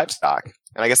all the livestock.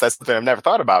 And I guess that's the thing I've never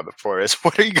thought about before is,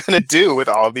 what are you going to do with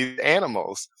all these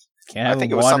animals? Can't have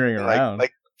them wandering around.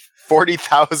 Like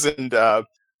 40,000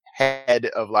 head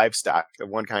of livestock of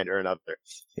one kind or another.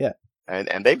 Yeah.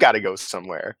 And they've got to go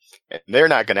somewhere. And they're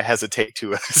not going to hesitate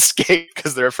to escape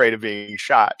because they're afraid of being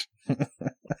shot. Can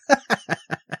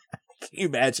you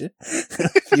imagine?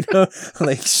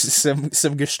 Like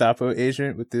some Gestapo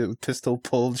agent with the pistol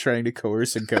pulled trying to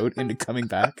coerce a goat into coming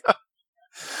back.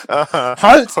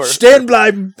 Halt! Stehen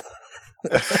bleiben!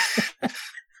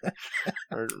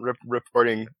 Or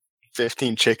reporting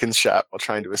 15 chickens shot while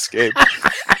trying to escape.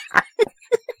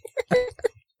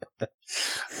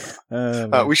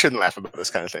 We shouldn't laugh about this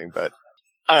kind of thing, but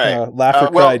all right. Laugh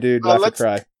or cry, dude. Laugh or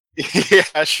cry.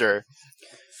 Yeah, sure.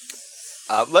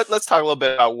 Let's talk a little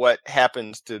bit about what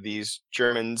happened to these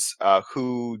Germans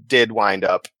who did wind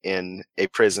up in a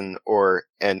prison or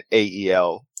an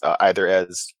AEL, either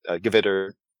as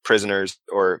Gewitter prisoners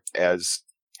or as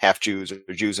half-Jews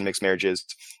or Jews in mixed marriages,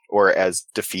 or as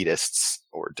defeatists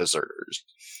or deserters.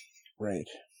 Right.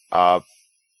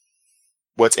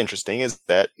 What's interesting is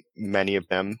that many of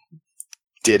them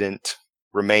didn't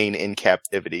remain in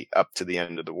captivity up to the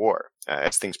end of the war.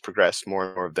 As things progressed, more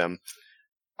and more of them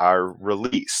are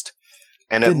released.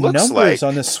 And it looks like... The numbers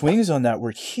on the swings on that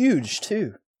were huge,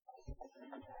 too.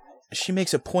 She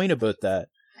makes a point about that.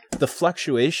 The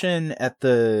fluctuation at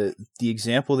the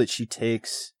example that she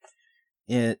takes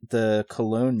in the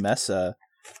Cologne Messe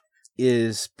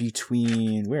is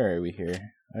between... Where are we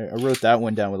here? I wrote that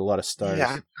one down with a lot of stars.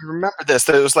 Yeah, I remember this.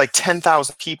 That it was like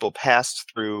 10,000 people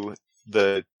passed through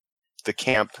the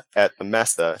camp at the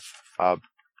Messe.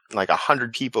 Like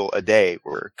 100 people a day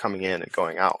were coming in and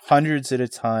going out. Hundreds at a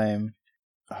time.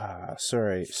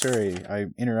 Sorry, I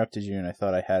interrupted you, and I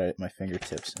thought I had it at my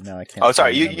fingertips, and now I can't. Oh,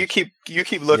 sorry. You keep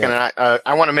looking, Yeah. and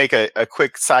I want to make a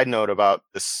quick side note about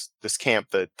this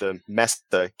camp, the Messe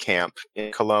camp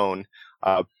in Cologne.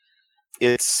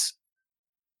 It's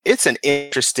an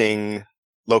interesting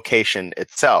location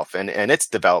itself, and its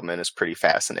development is pretty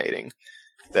fascinating.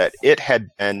 That it had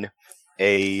been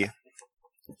a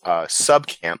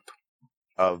sub-camp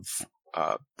of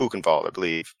Buchenwald, I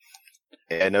believe.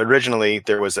 And originally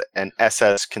there was an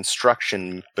SS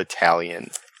construction battalion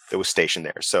that was stationed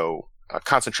there. So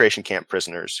concentration camp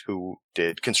prisoners who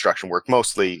did construction work,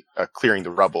 mostly clearing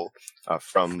the rubble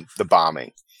from the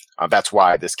bombing. That's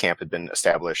why this camp had been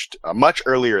established much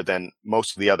earlier than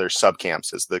most of the other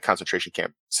sub-camps as the concentration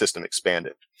camp system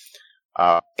expanded.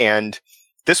 And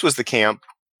this was the camp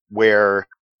where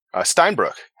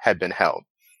Steinbrück had been held.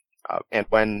 And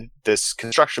when this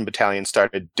construction battalion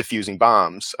started defusing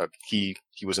bombs, he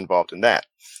was involved in that.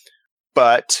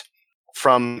 But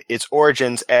from its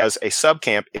origins as a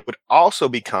sub-camp, it would also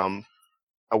become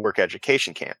a work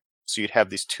education camp. So you'd have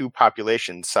these two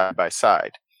populations side by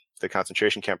side, the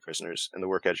concentration camp prisoners and the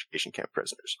work education camp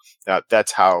prisoners. Now,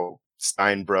 that's how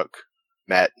Steinbrück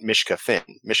met Mischke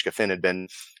Finn. Mischke Finn had been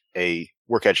a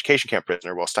work education camp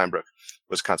prisoner, while Steinbrück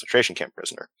was a concentration camp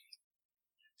prisoner.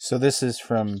 So this is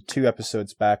from 2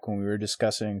 episodes back when we were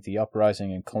discussing the uprising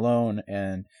in Cologne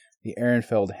and the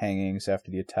Ehrenfeld hangings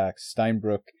after the attacks.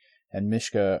 Steinbrück and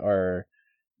Mischke are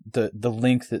the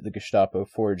link that the Gestapo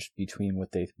forged between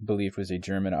what they believed was a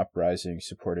German uprising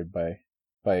supported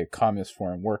by communist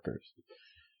foreign workers.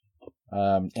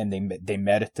 And they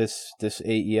met at this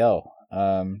AEL.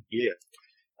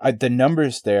 The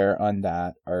numbers there on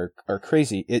that are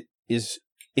crazy.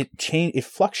 It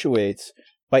fluctuates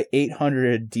by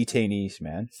 800 detainees,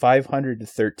 man. 500 to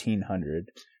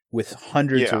 1,300, with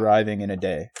hundreds arriving in a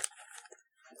day.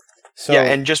 So, yeah,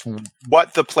 and just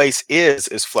what the place is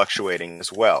fluctuating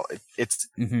as well. It's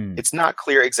not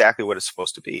clear exactly what it's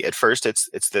supposed to be. At first, it's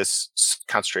this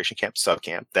concentration camp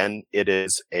subcamp. Then it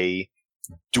is a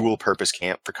dual purpose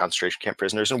camp for concentration camp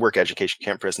prisoners and work education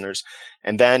camp prisoners.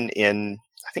 And then in,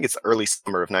 I think it's the early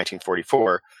summer of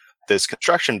 1944, this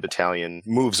construction battalion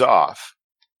moves off.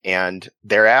 And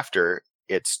thereafter,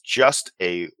 it's just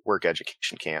a work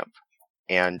education camp.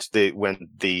 And when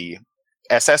the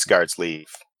SS guards leave,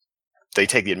 they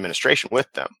take the administration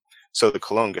with them. So the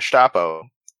Cologne Gestapo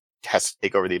has to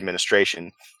take over the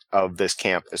administration of this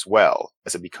camp as well,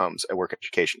 as it becomes a work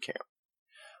education camp.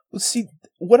 Well, see,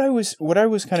 what I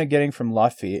was kind of getting from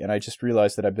Lotfi, and I just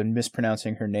realized that I've been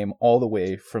mispronouncing her name all the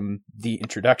way from the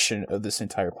introduction of this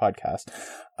entire podcast,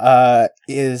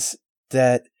 is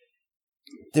that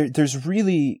there's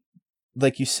really,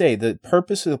 like you say, the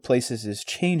purpose of the places is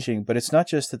changing, but it's not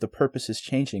just that the purpose is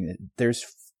changing. There's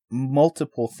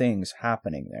multiple things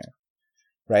happening there,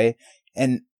 right?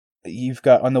 And you've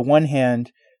got, on the one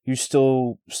hand, you're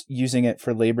still using it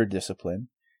for labor discipline.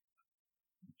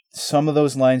 Some of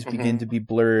those lines begin to be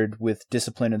blurred with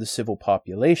discipline of the civil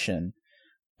population,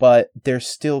 but they're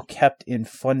still kept in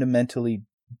fundamentally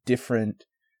different,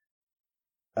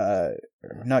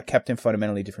 not kept in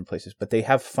fundamentally different places, but they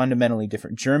have fundamentally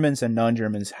different, Germans and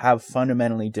non-Germans have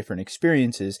fundamentally different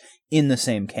experiences in the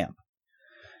same camp.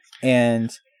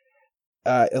 And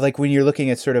like when you're looking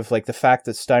at sort of like the fact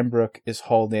that Steinbrück is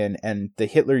hauled in and the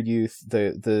Hitler Youth,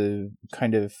 the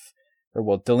kind of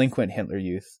delinquent Hitler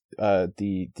Youth,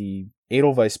 the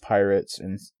Edelweiss pirates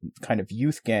and kind of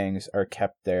youth gangs are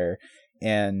kept there,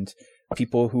 and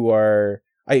people who are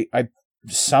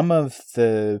some of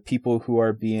the people who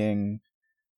are being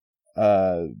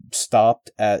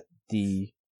stopped at the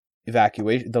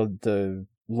evacuation, the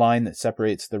line that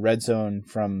separates the red zone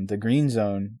from the green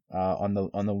zone on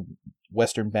the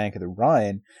western bank of the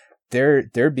Rhine,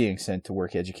 they're being sent to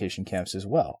work education camps as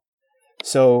well.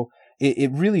 So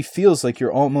it really feels like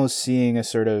you're almost seeing a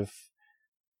sort of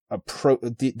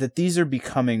that these are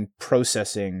becoming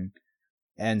processing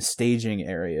and staging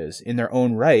areas in their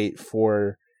own right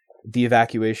for the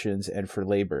evacuations and for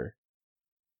labor,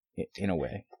 in a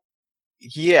way.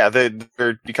 Yeah,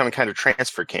 they're becoming kind of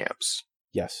transfer camps.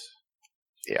 Yes.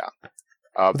 Yeah.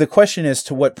 The question is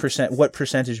to what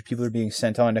percentage of people are being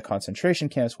sent on to concentration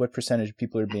camps, what percentage of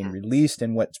people are being released,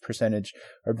 and what percentage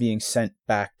are being sent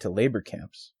back to labor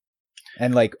camps,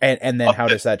 and then how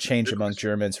does that change among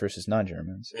Germans versus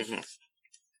non-Germans? Mm-hmm.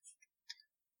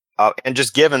 And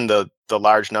just given the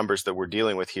large numbers that we're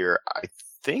dealing with here, I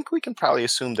think we can probably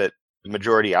assume that the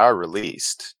majority are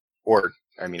released, or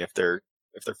I mean, if they're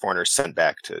foreigners sent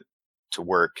back to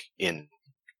work in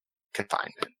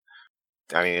confinement.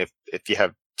 I mean, if you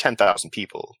have 10,000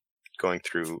 people going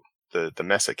through the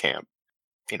Messe camp,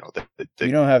 you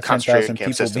you don't have 10,000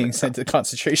 people being sent to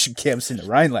concentration camps in the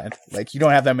Rhineland. Like, you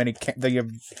don't have that many. You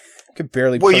could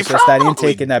barely process that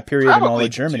intake in that period in all of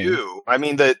Germany. Do. I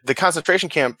mean, the concentration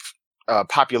camp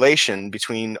population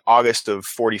between August of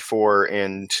 44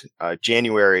 and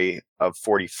January of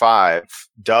 45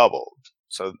 doubled.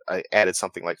 So I added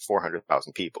something like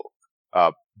 400,000 people.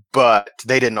 But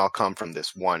they didn't all come from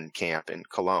this one camp in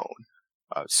Cologne.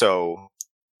 So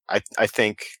I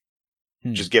think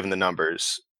just given the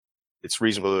numbers, it's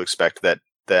reasonable to expect that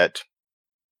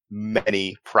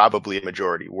many, probably a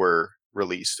majority, were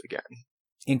released again.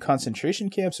 In concentration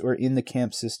camps or in the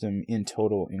camp system in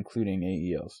total, including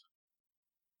AELs?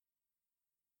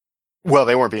 Well,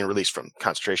 they weren't being released from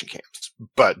concentration camps,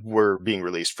 but were being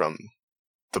released from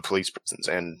the police prisons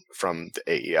and from the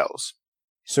AELs.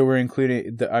 So we're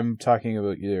including, I'm talking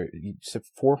about you said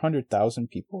 400,000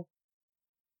 people?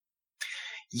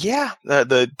 Yeah,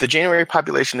 the January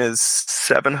population is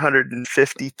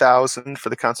 750,000 for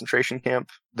the concentration camp.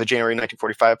 The January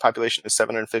 1945 population is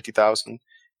 750,000.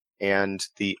 And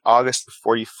the August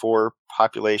 44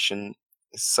 population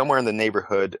is somewhere in the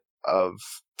neighborhood of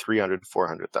 300 to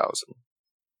 400,000.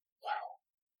 Wow.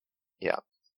 Yeah.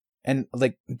 And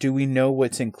do we know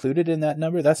what's included in that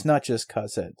number? That's not just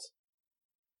KZs.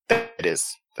 That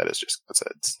is just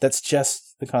KZs. That's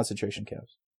just the concentration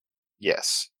camps.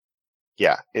 Yes.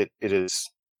 Yeah, it is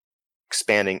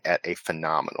expanding at a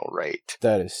phenomenal rate.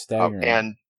 That is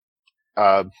staggering.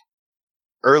 And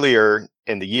earlier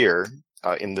in the year,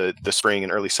 in the spring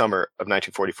and early summer of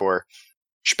 1944,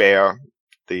 Speer,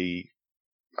 the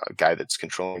guy that's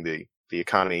controlling the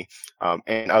economy,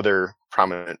 and other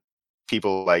prominent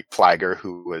people like Flieger,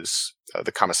 who was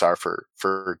the commissar for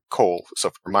coal,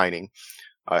 so for mining,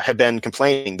 had been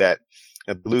complaining that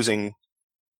losing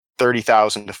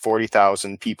 30,000 to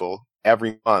 40,000 people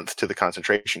every month to the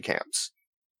concentration camps,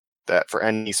 that for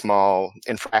any small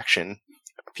infraction,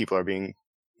 people are being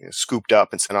scooped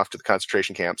up and sent off to the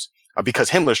concentration camps because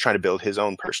Himmler's trying to build his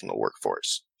own personal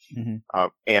workforce. Mm-hmm.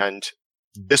 And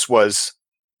this was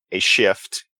a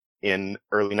shift in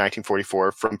early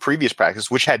 1944 from previous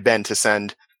practice, which had been to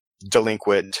send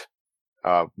delinquent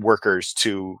workers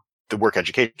to the work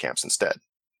education camps instead.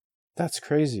 That's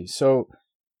crazy. So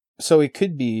it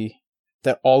could be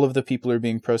that all of the people who are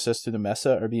being processed through the Messe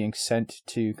are being sent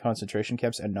to concentration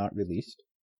camps and not released?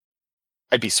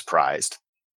 I'd be surprised.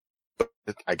 But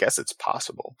I guess it's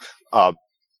possible.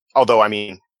 Although, I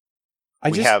mean,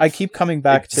 I keep coming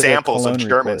back to examples the of Cologne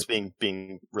Germans report.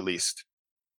 being released.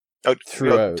 Oh,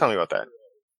 throughout. Tell me about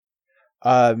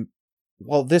that.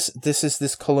 Well, this is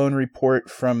this Cologne report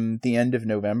from the end of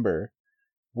November,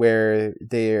 where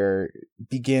they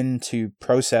begin to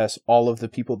process all of the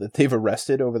people that they've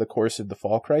arrested over the course of the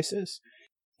fall crisis.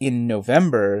 In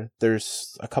November,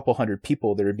 there's a couple hundred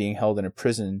people that are being held in a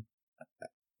prison,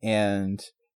 and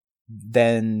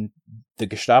then the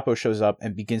Gestapo shows up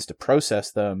and begins to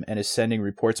process them and is sending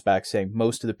reports back saying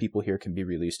most of the people here can be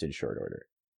released in short order.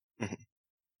 Mm-hmm.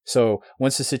 So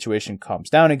once the situation calms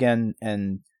down again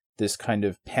and this kind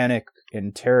of panic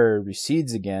and terror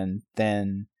recedes again,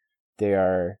 then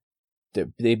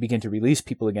they begin to release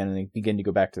people again and they begin to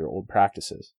go back to their old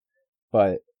practices.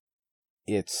 But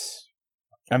if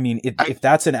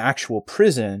that's an actual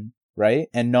prison, right,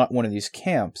 and not one of these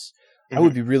camps, mm-hmm. I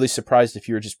would be really surprised if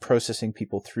you were just processing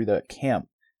people through the camp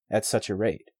at such a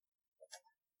rate.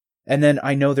 And then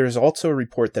I know there's also a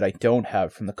report that I don't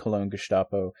have from the Cologne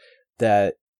Gestapo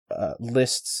that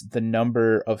lists the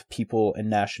number of people and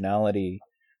nationality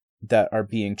that are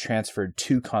being transferred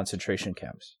to concentration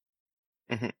camps.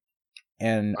 Mm-hmm.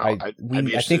 And I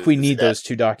think we need those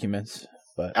two documents.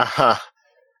 But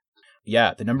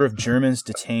yeah, the number of Germans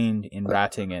detained in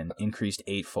Ratingen increased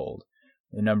 8-fold.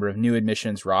 The number of new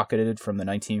admissions rocketed from the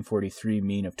 1943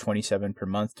 mean of 27 per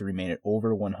month to remain at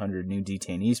over 100 new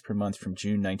detainees per month from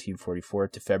June 1944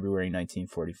 to February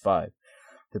 1945.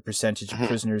 The percentage of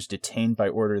prisoners detained by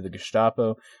order of the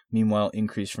Gestapo, meanwhile,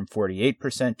 increased from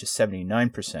 48% to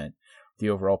 79%. The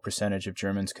overall percentage of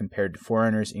Germans compared to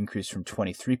foreigners increased from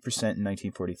 23% in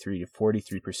 1943 to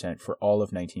 43% for all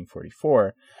of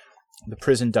 1944. The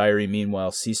prison diary,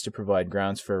 meanwhile, ceased to provide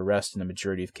grounds for arrest in the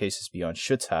majority of cases beyond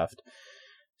Schutzhaft,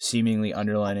 seemingly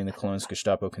underlining the Cologne's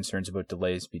Gestapo concerns about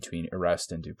delays between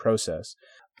arrest and due process.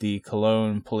 The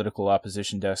Cologne political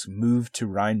opposition desk moved to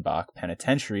Rheinbach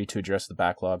Penitentiary to address the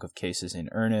backlog of cases in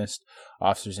earnest.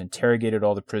 Officers interrogated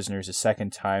all the prisoners a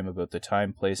second time about the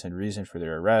time, place, and reason for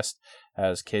their arrest,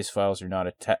 as case files are not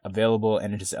available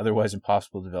and it is otherwise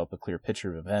impossible to develop a clear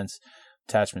picture of events.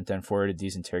 Detachment then forwarded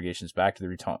these interrogations back to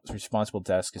the responsible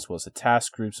desk as well as the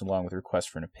task groups, along with a request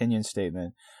for an opinion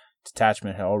statement.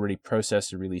 Detachment had already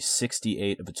processed and released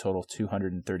 68 of the total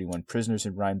 231 prisoners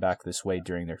in Rheinbach this way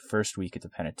during their first week at the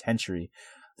penitentiary.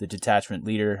 The detachment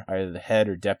leader, either the head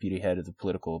or deputy head of the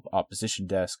political opposition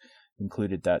desk,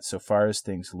 concluded that so far as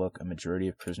things look, a majority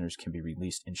of prisoners can be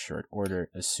released in short order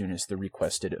as soon as the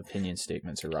requested opinion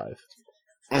statements arrive.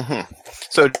 Mm-hmm.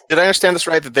 So did I understand this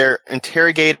right, that they're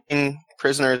interrogating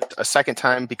prisoners a second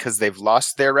time because they've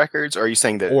lost their records, or are you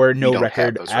saying that or no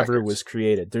record ever records? Was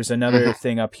created? There's another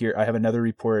thing up here. I have another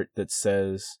report that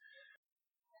says,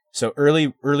 so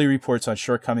early reports on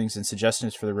shortcomings and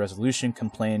suggestions for the resolution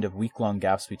complained of week-long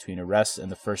gaps between arrests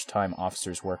and the first time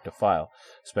officers worked a file.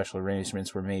 Special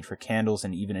arrangements were made for candles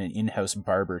and even an in-house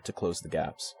barber to close the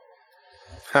gaps.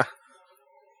 Huh.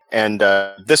 And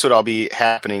this would all be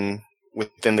happening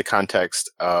within the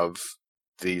context of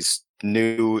these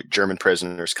new German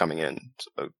prisoners coming in.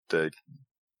 So the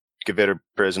Gewitter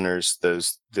prisoners,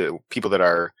 the people that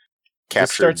are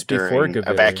captured during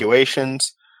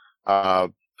evacuations. Oh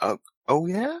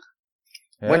yeah?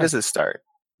 When does it start?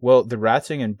 Well, the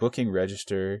Ratingen booking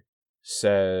register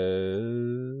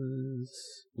was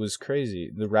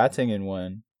crazy. The Ratingen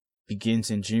one begins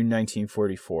in June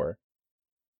 1944.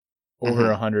 Over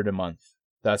 100 a month.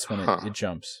 That's when it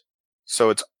jumps. So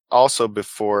it's also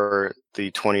before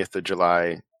the 20th of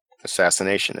July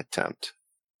assassination attempt.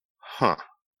 Huh.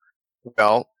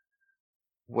 Well,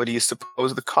 what do you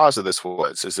suppose the cause of this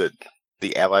was? Is it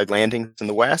the Allied landings in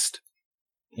the West?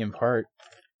 In part.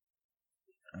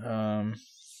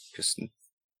 Just,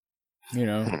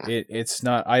 it's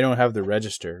not, I don't have the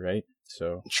register, right?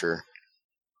 So. Sure.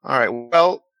 All right.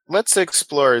 Well, let's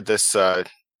explore this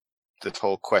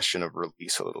whole question of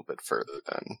release a little bit further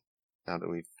then, now that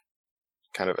we've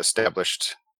kind of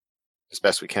established as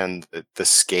best we can the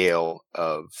scale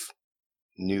of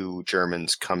new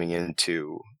Germans coming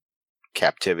into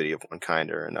captivity of one kind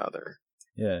or another.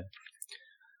 Yeah.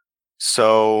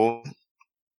 So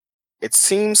it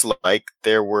seems like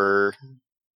there were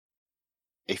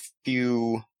a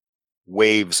few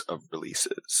waves of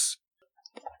releases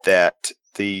that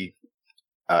the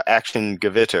Action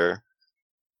Gewitter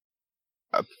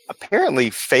apparently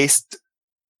faced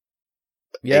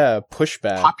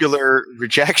pushback, popular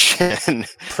rejection.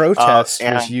 Protest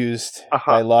was used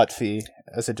by Lotfi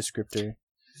as a descriptor.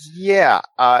 Yeah,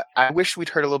 I wish we'd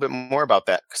heard a little bit more about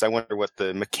that, because I wonder what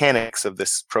the mechanics of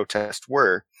this protest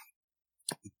were.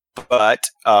 But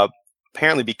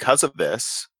apparently because of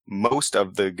this, most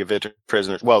of the Gewitter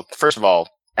prisoners, well, first of all,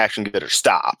 Action Gewitter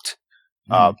stopped,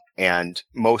 and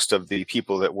most of the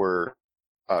people that were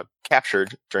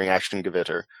captured during Action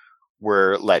Gewitter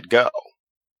were let go.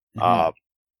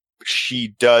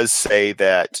 She does say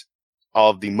that all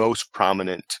of the most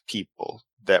prominent people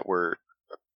that were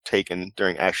taken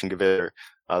during Action Gewitter,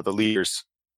 the leaders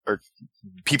or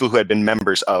people who had been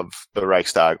members of the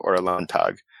Reichstag or a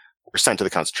Landtag, were sent to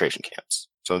the concentration camps.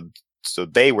 So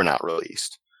they were not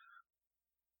released.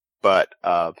 But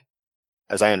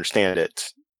as I understand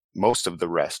it, most of the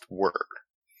rest were.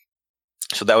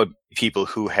 So that would be people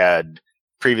who had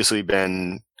previously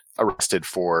been arrested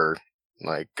for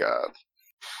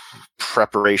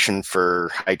preparation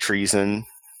for high treason,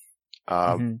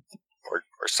 or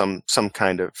some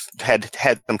kind of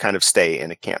had some kind of stay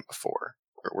in a camp before,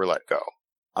 or were let go.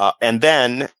 And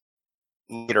then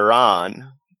later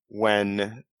on,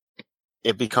 when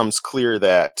it becomes clear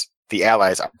that the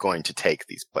Allies are going to take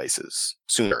these places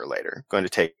sooner or later, going to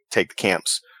take the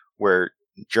camps where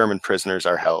German prisoners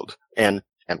are held and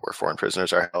where foreign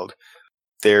prisoners are held.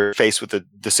 They're faced with a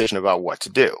decision about what to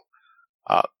do.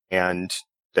 And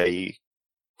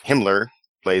Himmler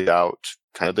laid out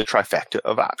kind of the trifecta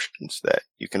of options that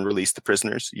you can release the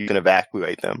prisoners, you can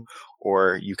evacuate them,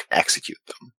 or you can execute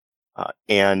them.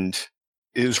 And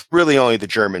it is really only the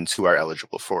Germans who are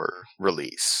eligible for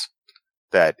release.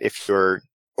 That if you're,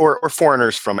 or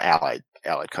foreigners from allied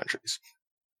countries.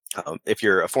 If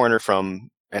you're a foreigner from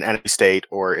an enemy state,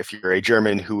 or if you're a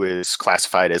German who is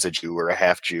classified as a Jew or a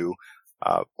half Jew,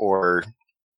 or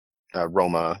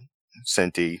Roma,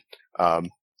 Sinti,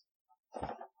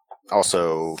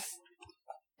 also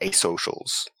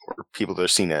asocials or people that are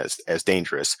seen as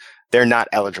dangerous, they're not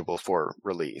eligible for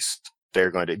release.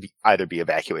 They're going to either be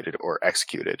evacuated or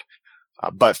executed.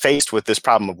 But faced with this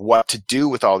problem of what to do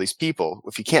with all these people,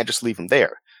 if you can't just leave them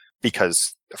there,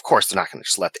 because of course they're not going to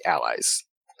just let the Allies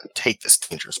take this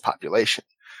dangerous population.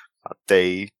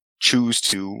 They choose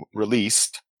to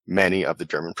release many of the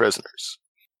German prisoners.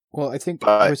 Well, I think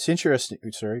what's interesting.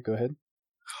 Sorry, go ahead.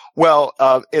 Well,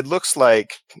 it looks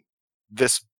like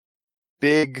this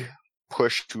big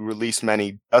push to release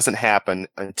many doesn't happen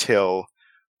until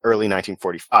early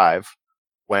 1945,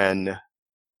 when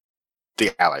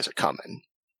the Allies are coming.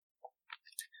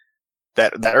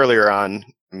 That earlier on,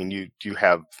 I mean, you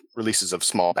have releases of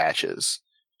small batches,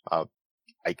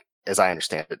 as I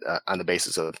understand it, on the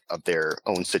basis of their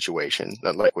own situation,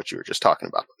 like what you were just talking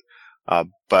about.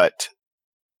 But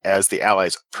as the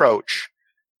Allies approach,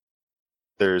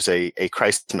 there's a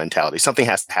crisis mentality. Something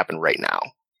has to happen right now.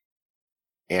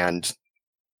 And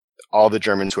all the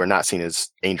Germans who are not seen as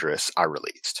dangerous are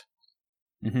released.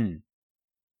 Mm-hmm.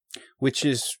 Which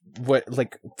is what,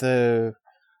 like, the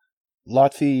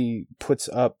Lotfi puts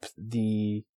up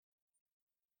the...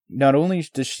 Not only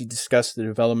does she discuss the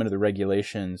development of the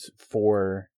regulations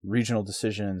for regional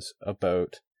decisions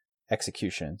about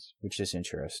executions, which is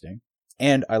interesting.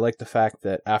 And I like the fact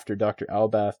that after Dr.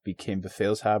 Albath became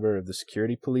Befehlshaber of the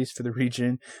security police for the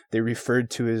region, they referred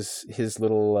to his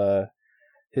little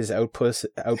his outpost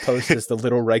as the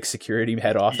Little Reich Security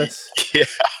Head Office. Yeah,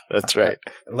 that's right.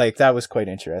 Like, that was quite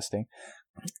interesting.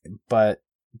 But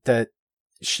that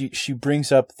she brings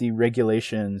up the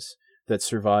regulations that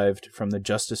survived from the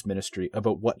Justice Ministry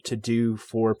about what to do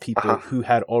for people who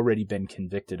had already been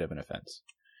convicted of an offense.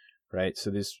 Right?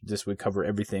 So this would cover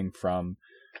everything from,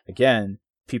 again,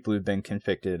 people who've been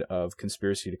convicted of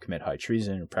conspiracy to commit high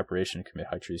treason or preparation to commit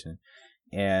high treason,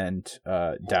 and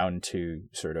down to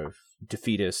sort of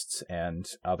defeatists and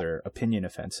other opinion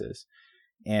offenses.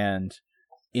 And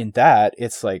in that,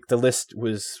 it's like the list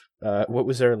was, what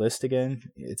was our list again?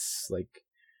 It's like,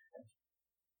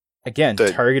 again,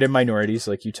 targeted minorities,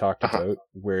 like you talked about,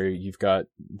 where you've got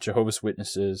Jehovah's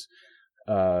Witnesses,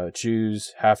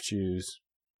 Jews, half-Jews,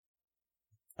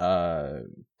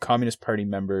 Communist Party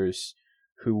members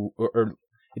who, or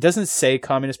it doesn't say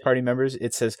Communist Party members,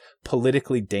 it says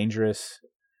politically dangerous,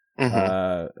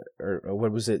 or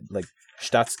what was it, like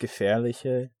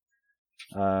Staatsgefährliche,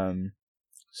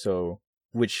 so,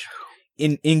 which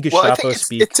in Gestapo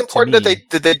speak, it's important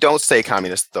that they don't say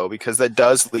communist, though, because that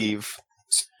does leave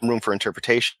room for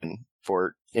interpretation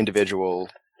for individual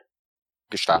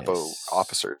Gestapo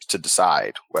officers to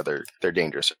decide whether they're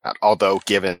dangerous or not. Although,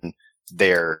 given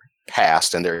their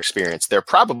past and their experience, they're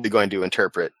probably going to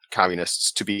interpret communists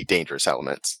to be dangerous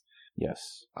elements.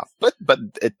 Yes. But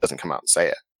it doesn't come out and say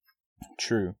it.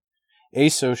 True.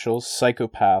 Asocials,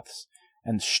 psychopaths,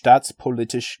 and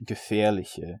staatspolitisch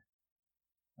Gefährliche,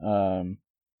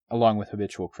 along with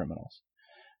habitual criminals.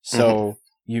 So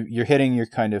you're hitting your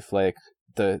kind of like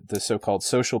the so-called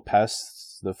social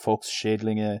pests, the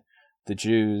Volksschädlinge, the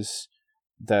Jews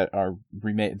that are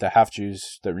the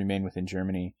half-Jews that remain within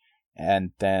Germany,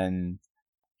 and then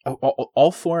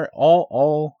all foreign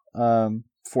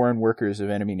workers of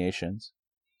enemy nations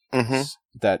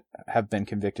that have been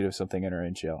convicted of something and are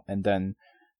in jail, and then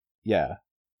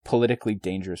politically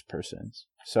dangerous persons.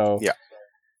 So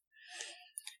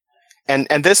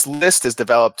And this list is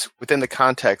developed within the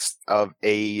context of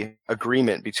a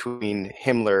agreement between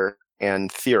Himmler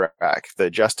and Thierack, the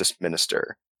justice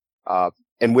minister,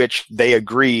 in which they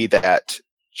agree that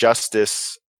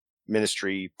justice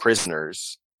ministry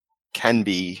prisoners can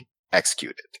be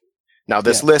executed. Now,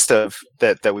 this list of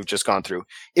that we've just gone through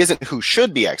isn't who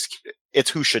should be executed; it's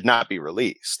who should not be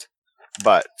released.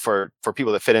 But for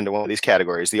people that fit into one of these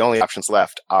categories, the only options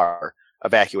left are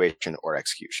evacuation or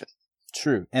execution.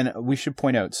 True. And we should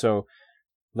point out, so,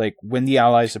 like, when the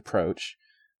Allies approach,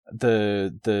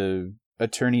 the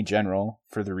attorney general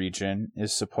for the region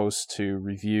is supposed to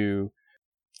review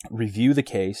the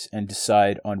case and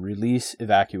decide on release,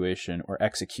 evacuation, or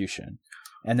execution.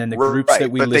 And then the groups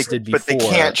that we listed before but they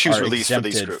can't choose are release for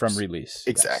these exempted groups. from release.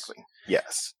 Exactly.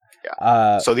 Yes.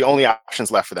 Yeah. So the only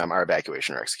options left for them are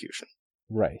evacuation or execution.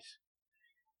 Right.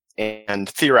 And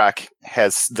Thieroch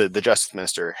has, the justice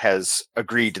minister, has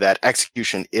agreed that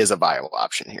execution is a viable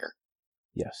option here.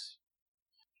 Yes.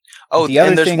 Oh,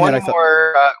 and there's one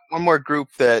more group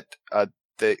that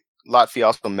Lotfi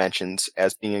also mentions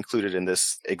as being included in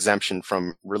this exemption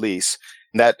from release,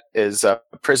 and that is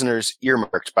prisoners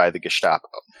earmarked by the Gestapo.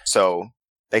 So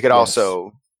they could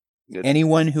also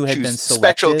anyone who had been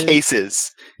selected. Special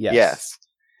cases. Yes.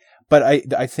 But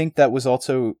I think that was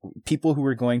also people who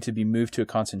were going to be moved to a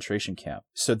concentration camp.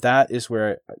 So that is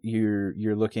where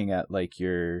you're looking at like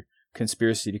your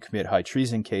conspiracy to commit high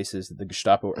treason cases that the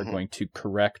Gestapo are going to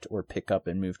correct or pick up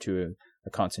and move to a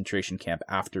concentration camp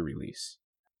after release.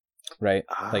 Right?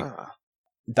 Like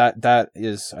that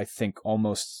is, I think,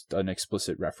 almost an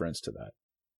explicit reference to that.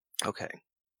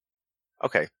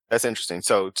 Okay. That's interesting.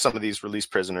 So some of these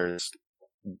released prisoners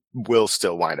will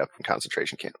still wind up in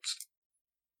concentration camps.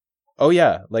 Oh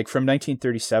yeah, like from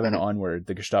 1937 onward,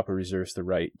 the Gestapo reserves the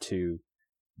right to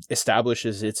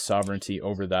establishes its sovereignty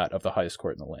over that of the highest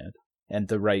court in the land, and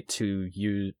the right to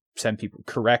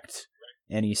correct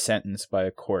any sentence by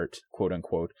a court, quote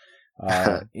unquote,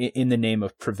 in the name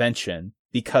of prevention.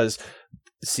 Because,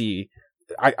 see,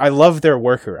 I love their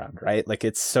workaround, right? Like,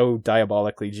 it's so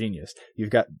diabolically genius. You've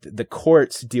got the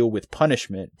courts deal with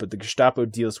punishment, but the Gestapo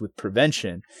deals with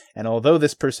prevention. And although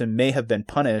this person may have been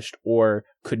punished or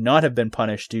could not have been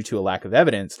punished due to a lack of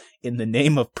evidence, in the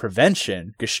name of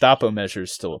prevention, Gestapo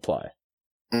measures still apply.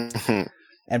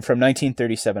 And from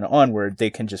 1937 onward, they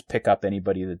can just pick up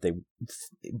anybody they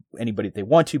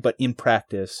want to, but in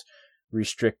practice,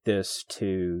 restrict this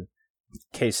to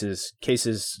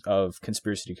cases of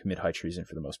conspiracy to commit high treason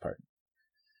for the most part,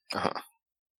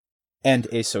 and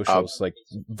asocials like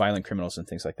violent criminals and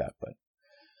things like that.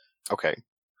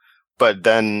 But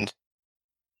then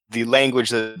the language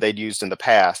that they'd used in the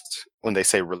past when they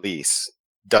say release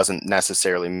doesn't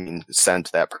necessarily mean send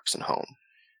that person home.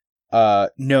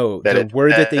 No, the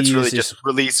word that they use really is just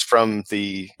release from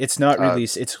the. It's not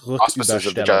release. It's auspices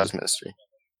of the Justice Ministry.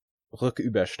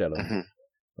 Rücküberstellung.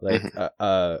 Like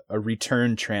a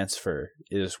return transfer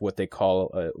is what they call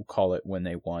it when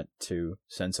they want to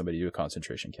send somebody to a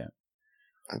concentration camp.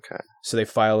 Okay. So they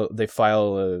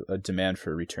file a demand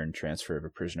for a return transfer of a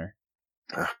prisoner.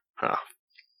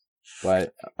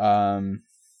 But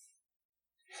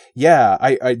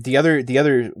yeah, the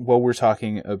other while we're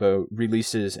talking about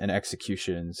releases and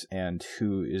executions and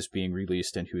who is being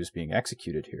released and who is being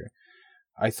executed here,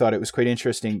 I thought it was quite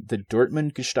interesting. The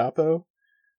Dortmund Gestapo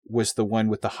was the one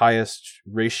with the highest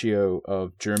ratio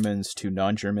of Germans to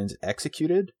non-Germans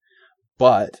executed,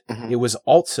 but it was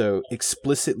also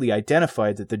explicitly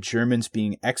identified that the Germans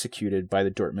being executed by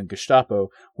the Dortmund Gestapo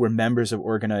were members of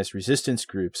organized resistance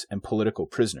groups and political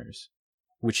prisoners,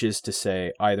 which is to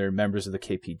say either members of the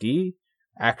KPD,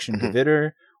 Action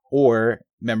Gewitter, or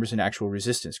members in actual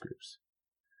resistance groups.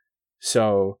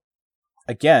 So,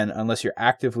 again, unless you're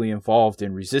actively involved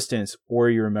in resistance or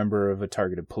you're a member of a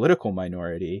targeted political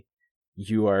minority,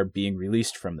 you are being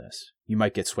released from this. You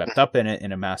might get swept up in it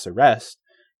in a mass arrest,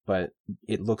 but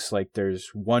it looks like there's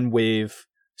one wave.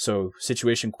 So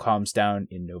situation calms down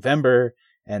in November,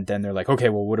 and then they're like, okay,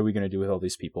 well, what are we going to do with all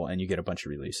these people? And you get a bunch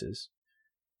of releases.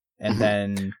 And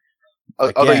then,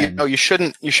 although you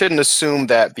shouldn't assume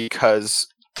that because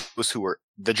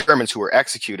the Germans who were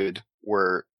executed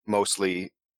were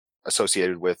mostly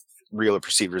associated with real or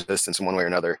perceived resistance in one way or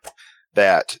another,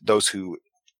 that those who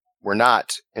were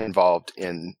not involved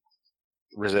in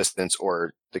resistance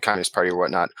or the Communist Party or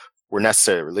whatnot were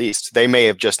necessarily released. They may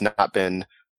have just not been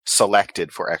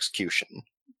selected for execution.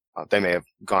 They may have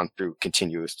gone through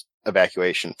continuous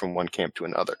evacuation from one camp to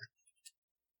another.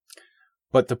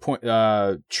 But the point,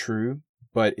 true,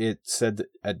 but it said that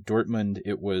at Dortmund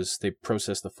they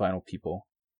processed the final people.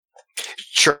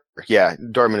 Sure, yeah,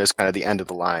 Dortmund is kind of the end of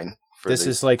the line. This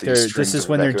is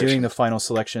when they're doing the final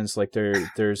selections. Like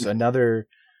there's another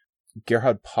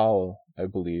Gerhard Paul, I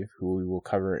believe, who we will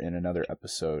cover in another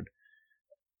episode.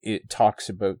 It talks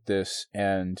about this,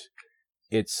 and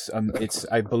it's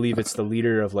I believe it's the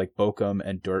leader of like Bochum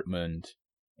and Dortmund,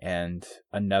 and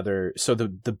another. So the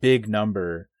big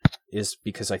number is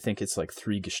because I think it's like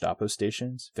 3 Gestapo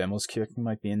stations. Wermelskirchen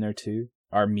might be in there too.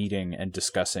 Are meeting and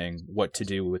discussing what to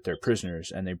do with their prisoners,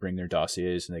 and they bring their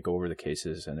dossiers and they go over the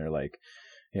cases, and they're like,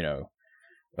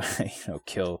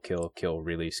 kill,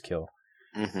 release, kill.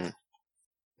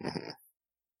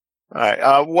 All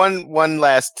right. One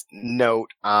last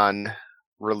note on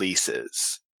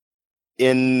releases.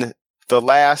 In the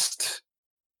last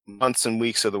months and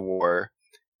weeks of the war,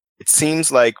 it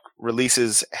seems like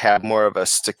releases have more of a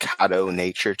staccato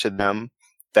nature to them,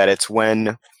 that it's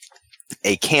when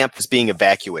a camp is being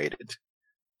evacuated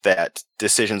that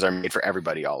decisions are made for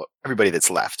everybody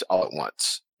that's left all at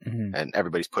once. Mm-hmm. And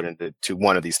everybody's put into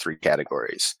one of these three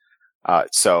categories.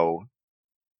 So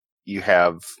you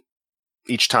have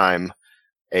each time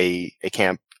a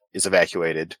camp is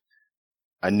evacuated,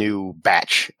 a new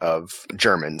batch of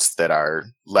Germans that are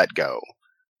let go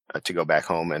to go back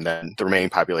home, and then the remaining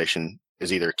population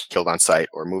is either killed on site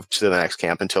or moved to the next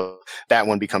camp until that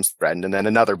one becomes threatened, and then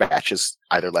another batch is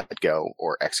either let go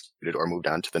or executed or moved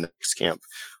on to the next camp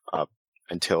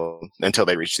until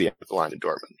they reach the end of the line of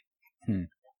Dortmund.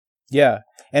 Yeah,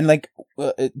 and like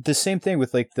the same thing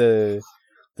with like the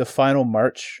final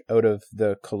march out of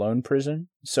the Cologne prison.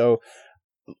 So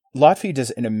Lotfi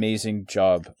does an amazing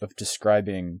job of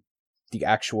describing the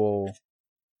actual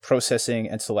processing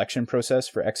and selection process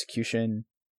for execution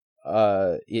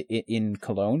in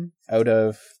Cologne out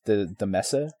of the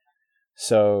Messe.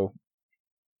 So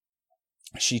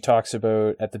she talks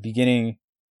about at the beginning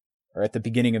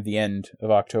of the end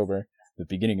of October, the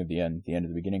beginning of the end of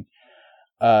the beginning,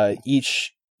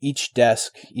 each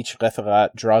desk, each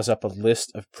Referat draws up a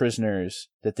list of prisoners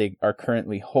that they are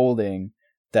currently holding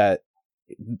that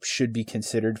should be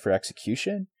considered for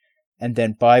execution. And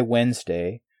then by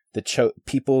Wednesday, the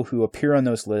people who appear on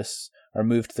those lists are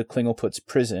moved to the Klingelputz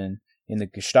prison in the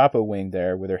Gestapo wing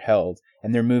there where they're held.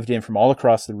 And they're moved in from all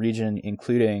across the region,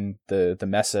 including the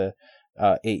Messe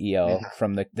AEL,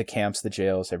 from the camps, the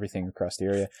jails, everything across the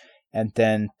area. And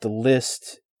then the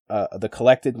list, the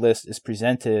collected list is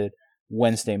presented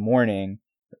Wednesday morning,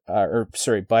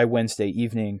 by Wednesday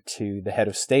evening to the head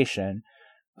of station,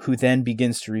 who then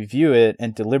begins to review it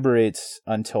and deliberates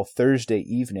until Thursday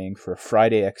evening for a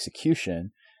Friday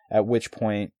execution, at which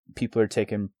point people are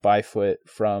taken by foot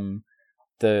from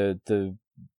the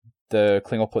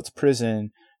Klingelputz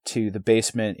prison to the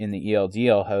basement in the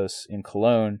ELDL house in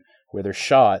Cologne, where they're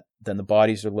shot. Then the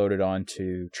bodies are loaded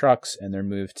onto trucks and they're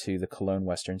moved to the Cologne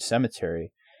Western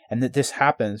Cemetery. And that this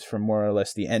happens from more or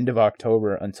less the end of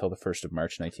October until the 1st of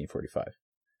March, 1945.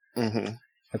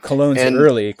 Mm-hmm. Cologne's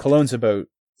early. Cologne's about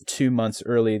 2 months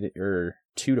early, or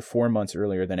 2 to 4 months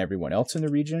earlier than everyone else in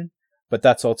the region. But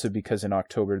that's also because in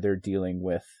October they're dealing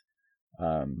with,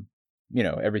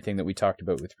 everything that we talked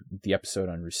about with the episode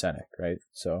on Rusenik, right?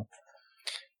 So,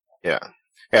 yeah,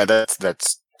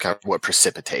 that's kind of what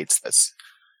precipitates this.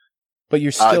 But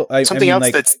you're still something else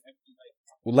that's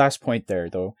last point there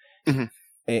though, mm-hmm.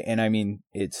 And I mean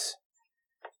it's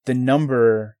the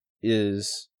number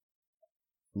is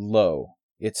low.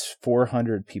 It's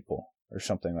 400 people or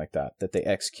something like that they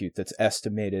execute. That's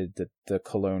estimated that the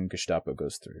Cologne Gestapo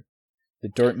goes through. The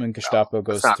Dortmund Gestapo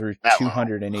goes through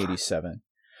 287.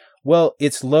 Well,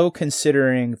 it's low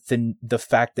considering the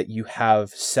fact that you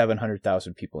have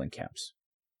 700,000 people in camps.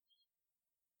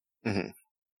 Mm-hmm.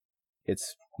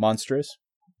 It's monstrous,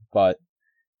 but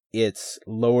it's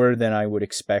lower than I would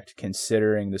expect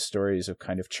considering the stories of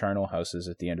kind of charnel houses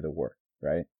at the end of the war,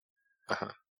 right?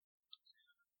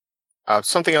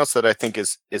 Something else that I think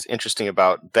is interesting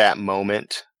about that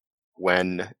moment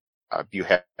when you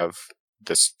have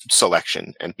this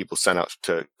selection and people sent out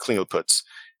to Klingelputz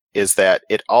is that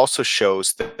it also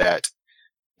shows that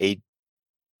a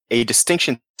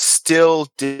distinction still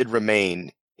did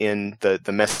remain in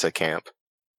the Messe camp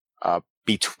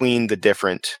between the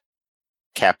different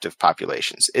captive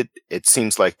populations. It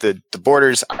seems like the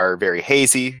borders are very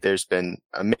hazy. There's been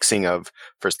a mixing of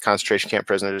first concentration camp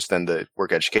prisoners, then the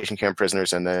work education camp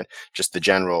prisoners, and then just the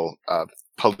general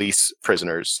police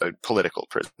prisoners, political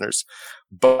prisoners.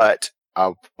 But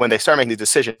when they start making the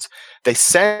decisions, they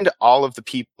send all of the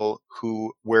people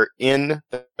who were in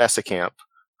the Messe camp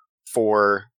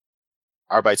for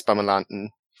Arbeitsbeamtenland,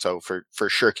 so for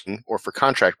shirking or for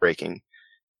contract breaking,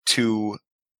 to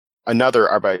another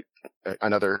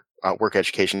work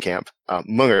education camp,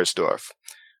 Mungersdorf.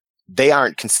 They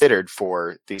aren't considered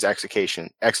for these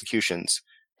executions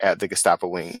at the Gestapo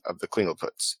wing of the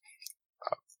Klingelputz.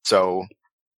 So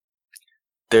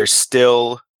there's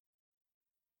still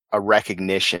a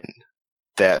recognition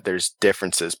that there's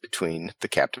differences between the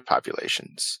captive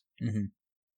populations. Mm-hmm.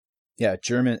 Yeah,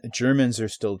 Germans are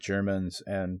still Germans,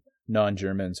 and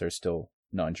non-Germans are still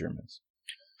non-Germans.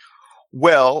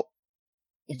 Well,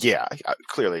 yeah,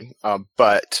 clearly,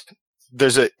 but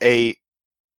there's a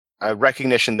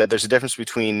recognition that there's a difference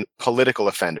between political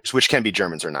offenders, which can be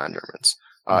Germans or non-Germans,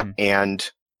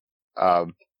 and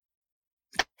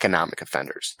economic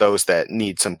offenders, those that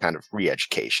need some kind of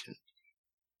re-education.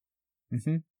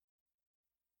 Mm-hmm.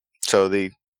 So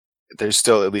there's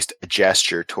still at least a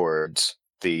gesture towards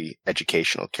the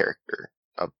educational character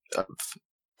of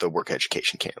the work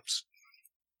education camps.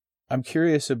 I'm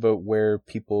curious about where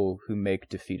people who make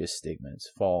defeatist statements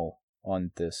fall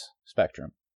on this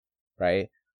spectrum, right?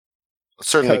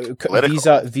 Certainly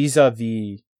political.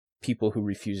 Vis-a-vis people who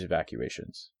refuse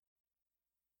evacuations.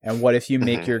 And what if you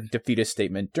make your defeatist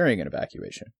statement during an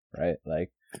evacuation, right?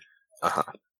 Like,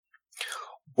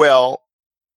 Well,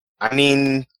 I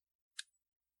mean,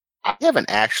 I haven't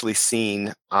actually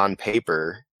seen on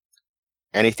paper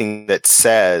anything that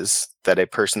says that a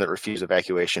person that refused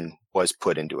evacuation was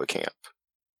put into a camp.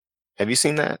 Have you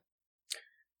seen that?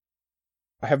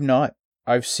 I have not.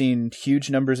 I've seen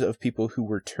huge numbers of people who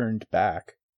were turned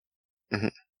back. Mm-hmm.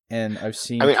 And I've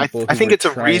seen I people who think were it's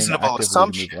a trying reasonable actively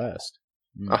assumption. to move west.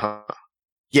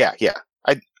 Yeah.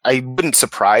 I wouldn't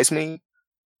surprise me.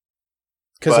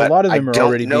 Because a lot of them I are don't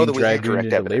already know being that we have dragged direct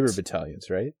into evidence. labor battalions,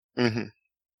 right? Mm-hmm.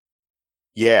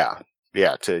 Yeah.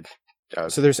 To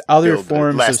so there's other build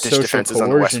forms of last-ditch social defenses on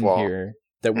the West coercion Wall. here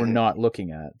that we're not looking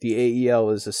at. The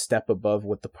AEL is a step above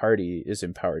what the party is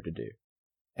empowered to do.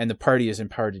 And the party is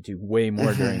empowered to do way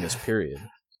more during this period.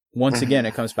 Once again,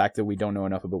 it comes back that we don't know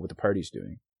enough about what the party's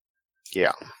doing.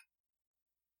 Yeah.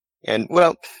 And,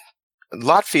 well,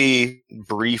 Lotfi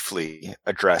briefly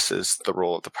addresses the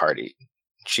role of the party.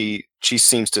 She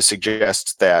seems to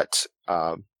suggest that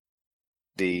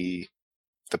the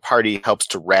party helps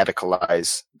to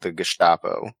radicalize the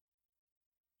Gestapo,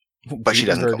 but she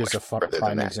doesn't go Gutenberg is much a further prime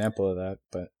than that. example of that.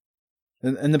 But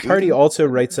and the party also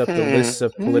writes up the lists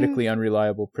of politically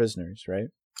unreliable prisoners, right?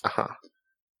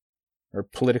 Or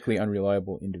politically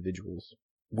unreliable individuals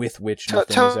with which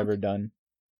nothing is ever done.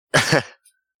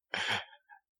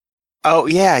 Oh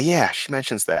yeah, she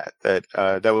mentions that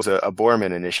that was a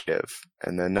Bormann initiative,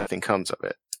 and then nothing comes of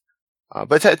it.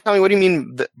 But tell me, what do you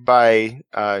mean by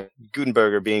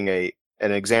Gutenberger being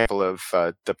an example of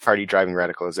the party driving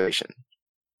radicalization?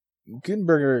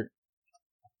 Gutenberger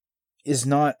is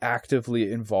not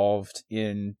actively involved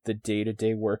in the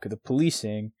day-to-day work of the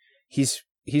policing. He's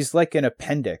like an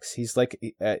appendix. He's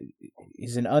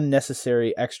an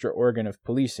unnecessary extra organ of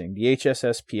policing. The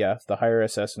HSSPF, the higher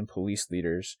SS and police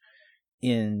leaders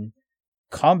in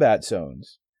combat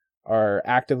zones, are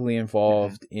actively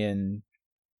involved in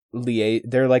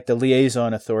they're like the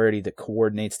liaison authority that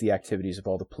coordinates the activities of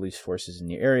all the police forces in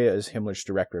the area as Himmler's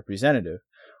direct representative.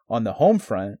 On the home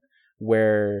front,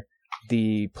 where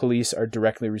the police are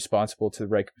directly responsible to the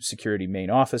Reich Security Main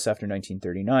Office after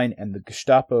 1939, and the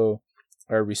Gestapo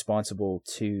are responsible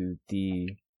to the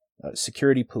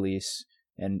security police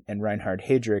and Reinhard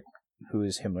Heydrich, who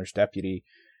is Himmler's deputy,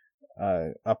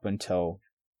 up until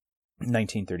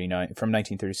 1939, from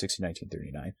 1936 to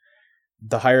 1939.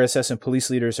 The higher SS and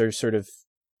police leaders are sort of,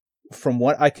 from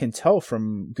what I can tell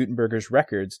from Gutenberger's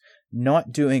records,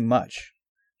 not doing much.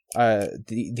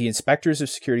 The inspectors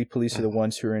of security police are the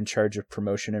ones who are in charge of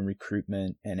promotion and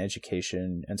recruitment and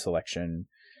education and selection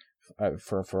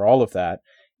for all of that.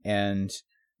 And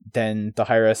then the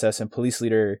higher SS and police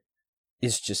leader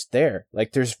is just there.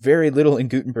 Like, there's very little in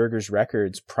Gutenberger's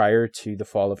records prior to the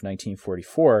fall of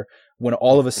 1944 when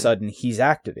all of a sudden he's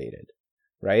activated,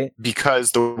 right?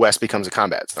 Because the West becomes a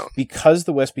combat zone. Because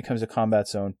the West becomes a combat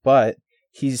zone, but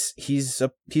he's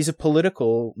a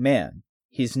political man.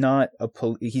 He's not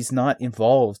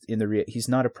involved in he's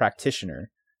not a practitioner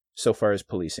so far as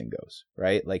policing goes,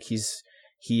 right? Like,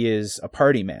 he is a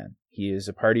party man. He is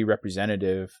a party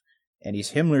representative, and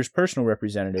he's Himmler's personal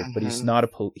representative, but he's not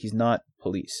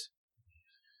police.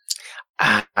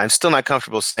 I'm still not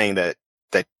comfortable saying that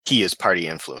he is party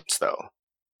influence, though,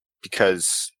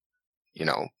 because, you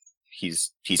know,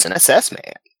 he's an SS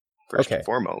man first and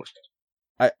foremost.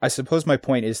 I suppose my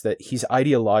point is that he's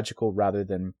ideological rather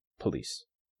than police,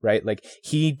 right? Like,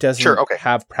 he doesn't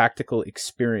have practical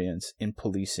experience in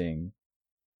policing,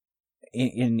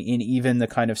 in even the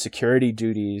kind of security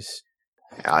duties.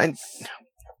 I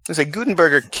say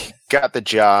Gutenberger got the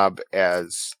job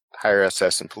as higher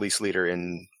SS and police leader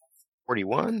in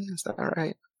 41. Is that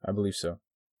right? I believe so.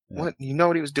 Yeah. What, you know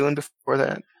what he was doing before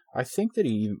that? I think that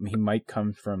he might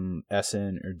come from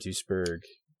Essen or Duisburg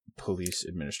police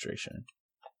administration.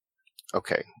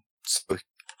 Okay,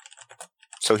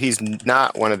 so he's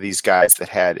not one of these guys that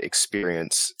had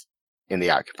experience in the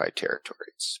occupied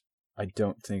territories. I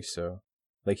don't think so.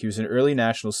 Like, he was an early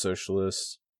National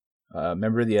Socialist,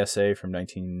 member of the SA from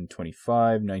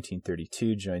 1925,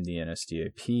 1932, joined the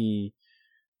NSDAP. He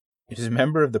was a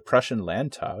member of the Prussian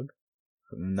Landtag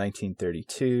from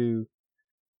 1932.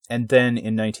 And then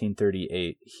in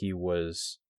 1938, he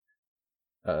was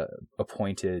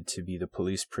appointed to be the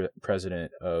police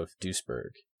president of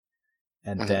Duisburg.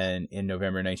 And then in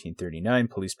November 1939,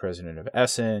 police president of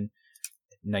Essen.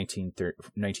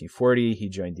 1940, he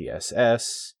joined the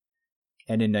SS.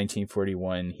 And in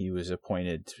 1941, he was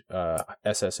appointed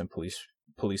SS and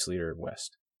police leader of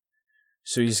West.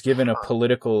 So he's given a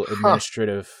political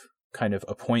administrative kind of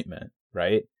appointment,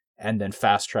 right? And then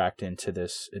fast-tracked into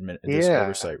this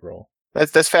oversight role.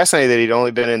 That's fascinating that he'd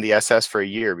only been in the SS for a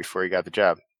year before he got the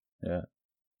job. Yeah.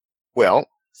 Well,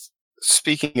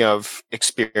 speaking of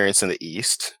experience in the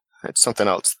East, that's something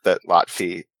else that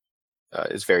Lotfi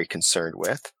is very concerned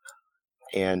with.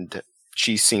 And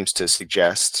she seems to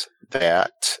suggest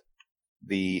that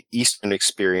the Eastern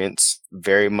experience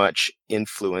very much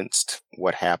influenced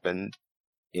what happened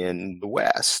in the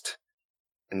West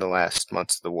in the last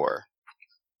months of the war.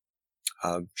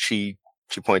 She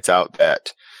points out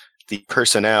that the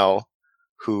personnel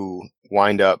who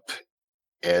wind up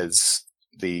in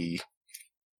the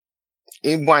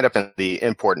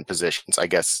important positions, I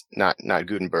guess not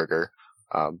Gutenberger,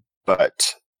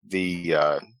 but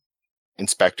the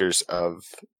inspectors of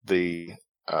the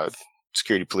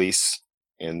security police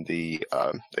and the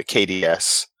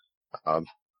KDS,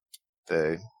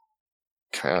 the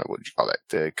what would you call that?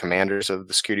 The commanders of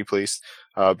the security police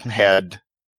had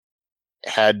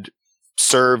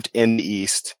served in the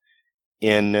East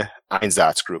in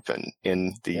Einsatzgruppen,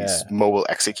 in these mobile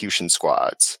execution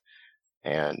squads,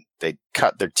 and they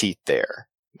cut their teeth there.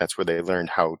 That's where they learned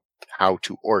how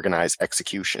to organize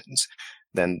executions.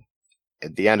 Then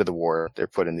at the end of the war, they're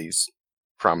put in these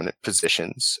prominent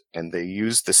positions, and they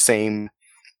use the same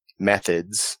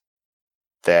methods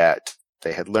that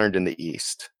they had learned in the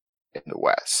East in the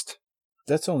West.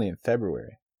 That's only in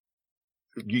February.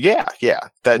 Yeah.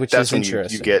 That's when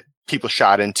you get people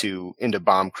shot into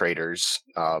bomb craters,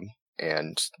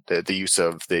 and the use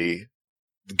of the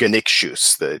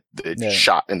Genickschuss, the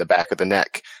shot in the back of the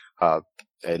neck,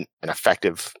 an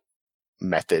effective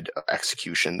method of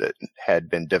execution that had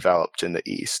been developed in the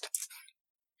East.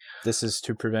 This is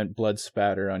to prevent blood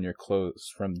spatter on your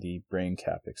clothes from the brain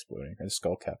cap exploding, or the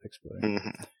skull cap exploding.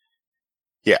 Mm-hmm.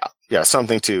 Yeah,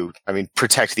 something to,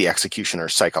 protect the executioner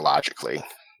psychologically.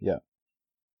 Yeah.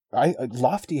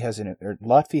 Lotfi has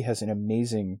an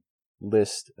amazing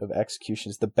list of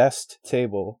executions, the best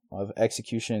table of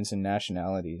executions and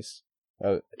nationalities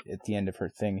at the end of her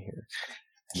thing here.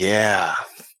 Yeah.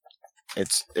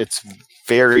 It's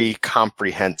very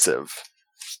comprehensive.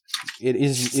 It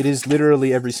is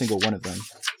literally every single one of them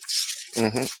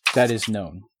that is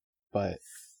known. But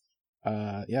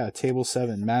Table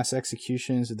 7, mass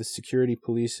executions of the security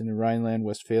police in the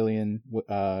Rhineland-Westphalian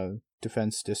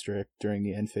defense district during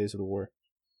the end phase of the war.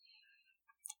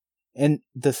 And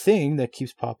the thing that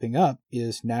keeps popping up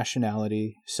is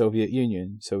nationality, Soviet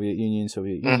Union,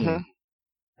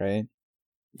 right?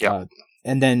 Yeah.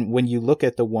 And then when you look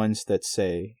at the ones that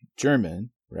say German,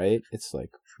 right, it's like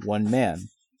one man,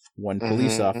 one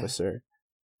police officer,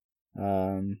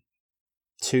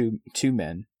 two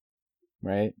men,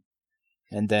 right?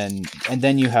 And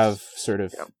then you have sort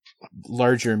of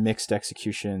larger mixed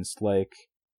executions like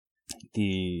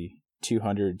the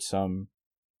 200 some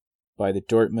by the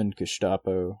Dortmund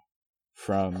Gestapo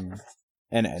and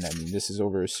this is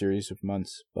over a series of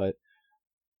months, but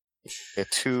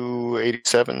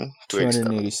 287.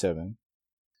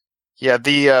 Yeah,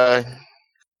 the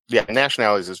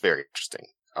nationalities is very interesting.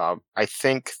 I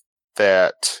think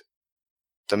that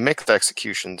the mixed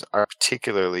executions are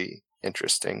particularly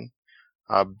interesting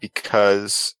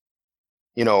because,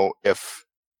 if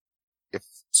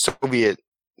Soviet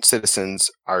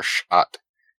citizens are shot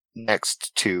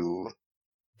next to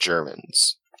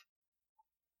Germans,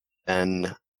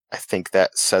 then I think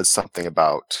that says something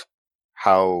about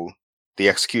how the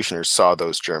executioners saw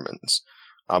those Germans.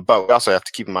 But we also have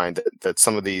to keep in mind that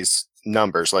some of these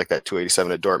numbers, like that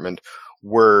 287 at Dortmund,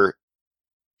 were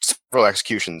several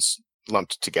executions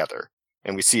lumped together.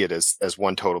 And we see it as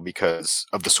one total because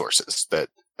of the sources that,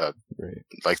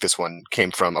 like this one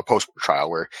came from a post-war trial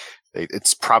where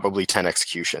it's probably 10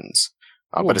 executions,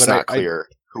 but it's not clear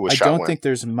who was shot when. I don't think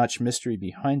there's much mystery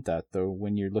behind that, though,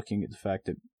 when you're looking at the fact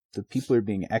that the people who are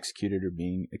being executed are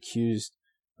being accused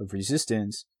of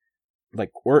resistance,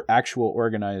 or actual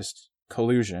organized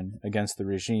collusion against the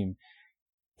regime,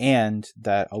 and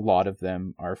that a lot of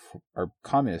them are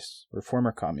communists or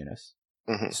former communists.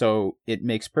 Mm-hmm. So it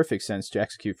makes perfect sense to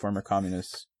execute former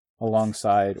communists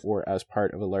alongside or as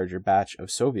part of a larger batch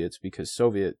of Soviets, because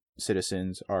Soviet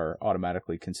citizens are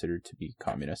automatically considered to be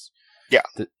communists. Yeah.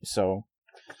 And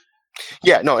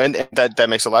that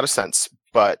makes a lot of sense.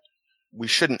 But we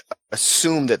shouldn't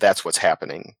assume that that's what's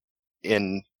happening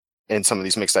in some of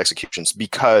these mixed executions,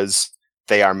 because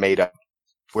they are made up.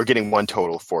 We're getting one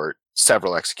total for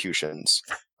several executions,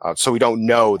 so we don't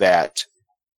know that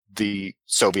the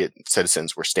Soviet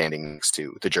citizens were standing next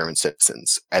to the German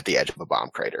citizens at the edge of a bomb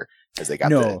crater as they got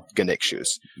the Ganik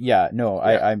shoes. Yeah, no,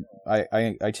 yeah.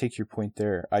 I take your point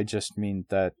there. I just mean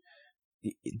that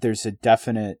there's a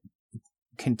definite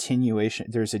continuation.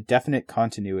 There's a definite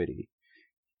continuity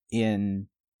in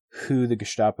who the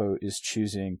Gestapo is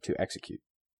choosing to execute.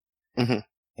 Mm-hmm.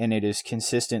 And it is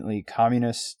consistently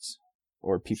communists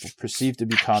or people perceived to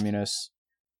be communists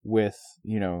with,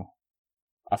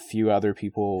 a few other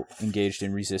people engaged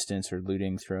in resistance or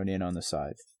looting thrown in on the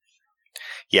side.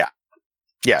 Yeah.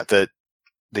 Yeah.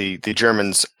 The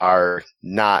Germans are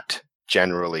not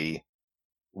generally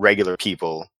regular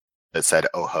people that said,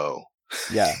 oh ho.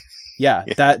 Yeah. Yeah.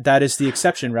 Yeah. That is the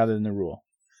exception rather than the rule.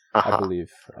 Uh-huh. I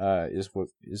believe, is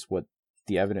what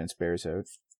the evidence bears out,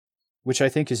 which I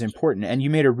think is important. And you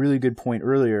made a really good point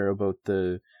earlier about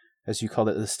the, as you called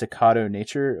it, the staccato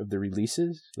nature of the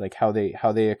releases, like how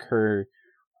they occur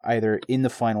either in the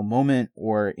final moment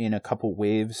or in a couple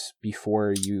waves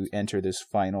before you enter this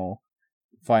final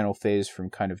phase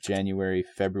from kind of January,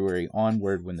 February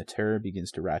onward, when the terror begins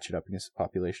to ratchet up against the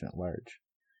population at large.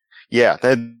 Yeah,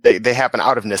 they happen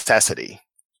out of necessity,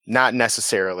 not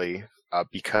necessarily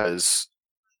because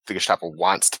the Gestapo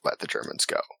wants to let the Germans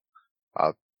go.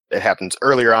 It happens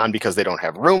earlier on because they don't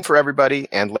have room for everybody,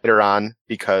 and later on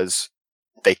because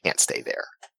they can't stay there.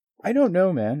 I don't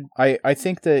know, man. I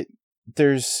think that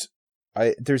there's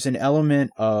an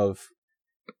element of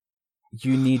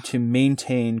you need to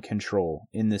maintain control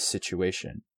in this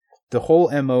situation. The whole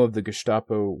MO of the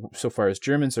Gestapo, so far as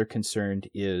Germans are concerned,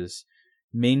 is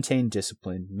maintain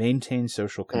discipline, maintain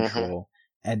social control,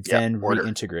 and then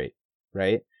reintegrate,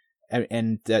 right?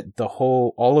 And that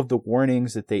all of the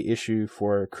warnings that they issue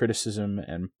for criticism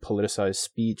and politicized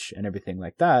speech and everything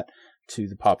like that to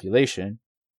the population,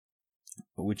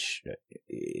 which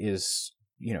is,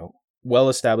 well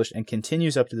established and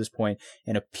continues up to this point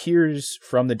and appears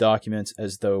from the documents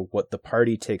as though what the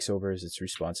party takes over as its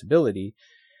responsibility.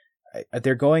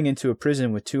 They're going into a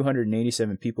prison with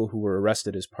 287 people who were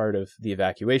arrested as part of the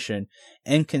evacuation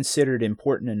and considered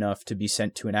important enough to be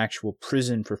sent to an actual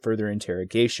prison for further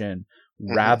interrogation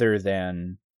rather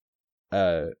than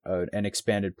an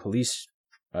expanded police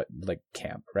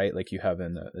camp, right? Like you have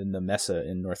in the Messe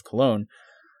in North Cologne.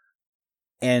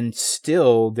 And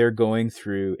still they're going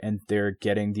through and they're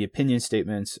getting the opinion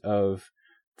statements of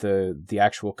the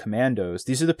actual commandos.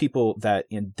 These are the people that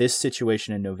in this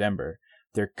situation in November,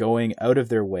 they're going out of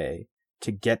their way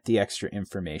to get the extra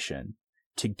information,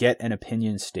 to get an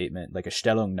opinion statement, like a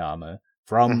Stellungnahme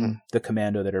from the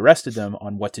commando that arrested them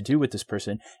on what to do with this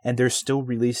person. And they're still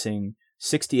releasing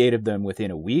 68 of them within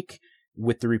a week,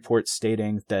 with the report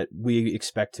stating that we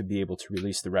expect to be able to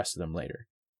release the rest of them later.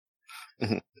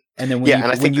 Mm-hmm. And then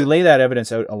when you lay that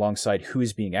evidence out alongside who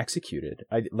is being executed,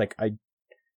 I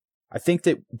think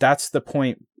that's the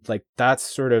point. Like that's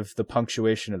sort of the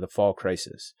punctuation of the fall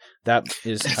crisis. That's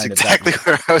exactly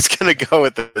where I was going to go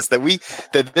with this.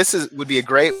 That this would be a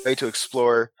great way to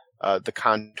explore the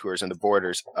contours and the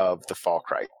borders of the fall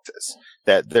crisis.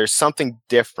 That there's something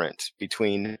different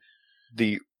between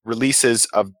the releases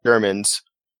of Germans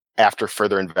after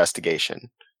further investigation.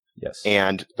 Yes.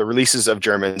 And the releases of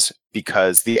Germans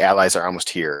because the Allies are almost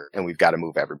here and we've got to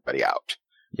move everybody out.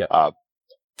 Yeah.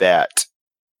 That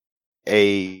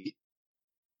a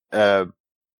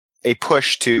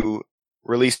push to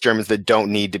release Germans that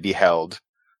don't need to be held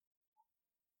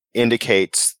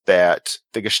indicates that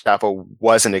the Gestapo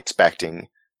wasn't expecting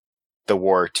the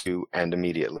war to end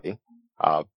immediately,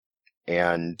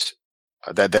 and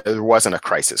that there wasn't a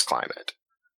crisis climate.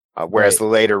 Whereas the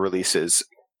later releases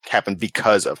happened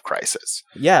because of crisis.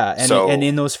 Yeah, and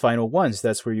in those final ones,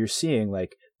 that's where you're seeing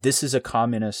like, this is a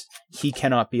communist. He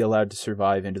cannot be allowed to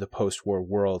survive into the post-war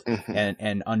world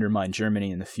and undermine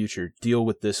Germany in the future. Deal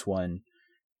with this one.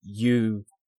 You,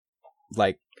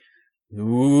 right?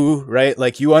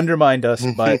 Like you undermined us,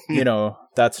 but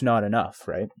that's not enough,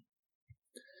 right?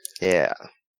 Yeah.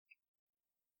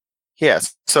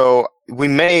 Yes. So we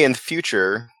may in the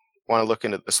future want to look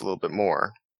into this a little bit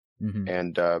more,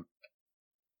 and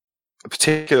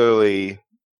particularly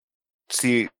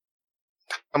see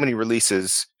how many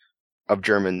releases of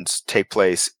Germans take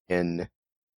place in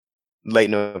late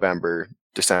November,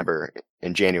 December,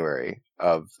 and January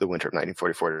of the winter of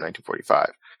 1944 to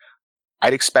 1945.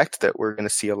 I'd expect that we're going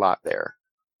to see a lot there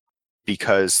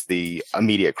because the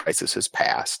immediate crisis has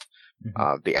passed.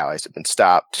 The Allies have been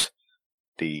stopped.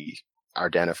 The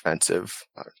Ardennes offensive,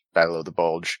 Battle of the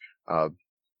Bulge,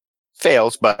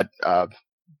 fails, but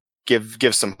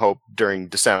give some hope during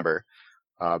December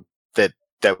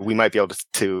that we might be able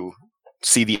to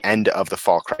see the end of the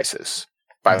fall crisis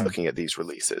by looking at these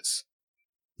releases.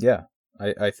 Yeah,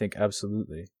 I think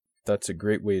absolutely. That's a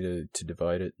great way to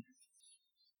divide it.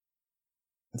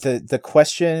 The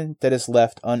question that is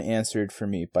left unanswered for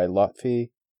me by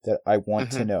Lotfi that I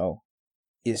want to know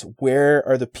is, where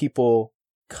are the people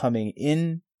coming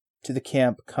in to the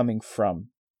camp coming from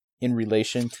in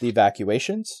relation to the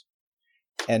evacuations?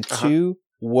 And two,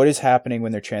 what is happening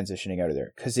when they're transitioning out of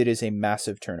there? Because it is a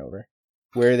massive turnover.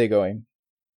 Where are they going?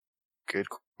 Good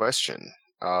question.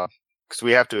 Because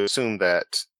we have to assume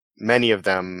that many of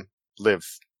them live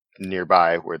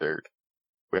nearby where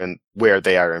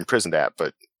they are imprisoned at,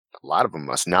 but a lot of them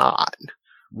must not.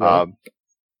 Right.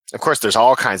 Of course, there's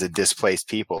all kinds of displaced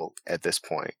people at this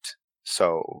point.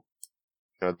 So,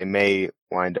 they may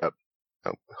wind up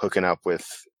hooking up with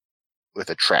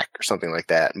a trek or something like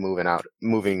that,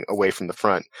 moving away from the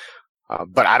front.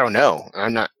 But I don't know.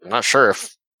 I'm not sure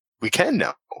if we can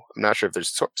know. I'm not sure if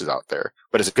there's sources out there,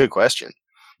 but it's a good question.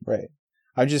 Right.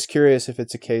 I'm just curious if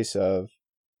it's a case of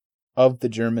the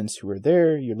Germans who were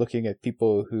there, you're looking at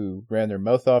people who ran their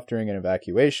mouth off during an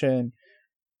evacuation,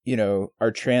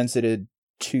 are transited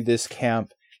to this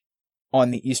camp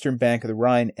on the eastern bank of the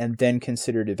Rhine and then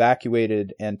considered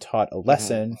evacuated and taught a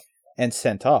lesson and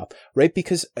sent off, right?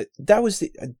 Because that was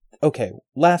the... okay,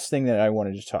 last thing that I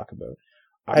wanted to talk about.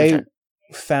 I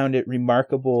found it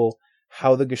remarkable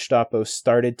how the Gestapo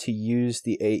started to use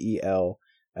the AEL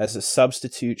as a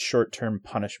substitute short-term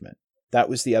punishment. That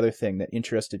was the other thing that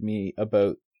interested me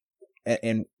about,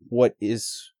 and what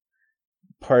is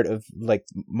part of like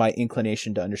my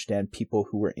inclination to understand people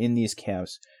who were in these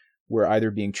camps were either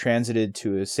being transited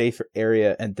to a safer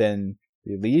area and then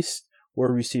released,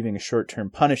 or receiving a short-term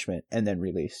punishment and then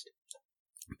released.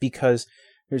 Because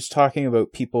there's talking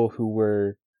about people who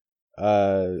were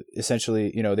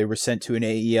essentially, they were sent to an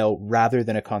AEL rather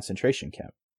than a concentration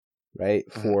camp, right?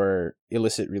 For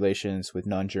illicit relations with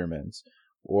non-Germans,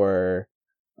 or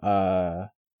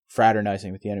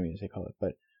fraternizing with the enemy, as they call it.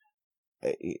 But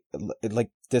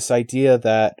like this idea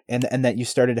that, and that you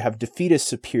started to have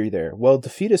defeatists appear there. Well,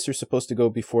 defeatists are supposed to go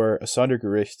before a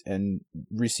Sondergericht and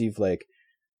receive like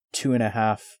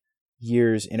 2.5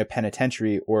 years in a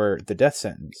penitentiary or the death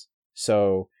sentence.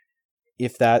 So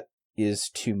if that is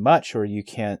too much, or you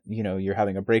can't, you're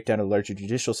having a breakdown of the larger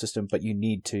judicial system, but you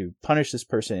need to punish this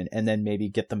person and then maybe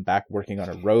get them back working on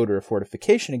a road or a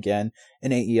fortification again,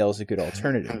 an AEL is a good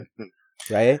alternative,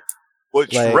 right?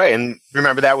 Right. And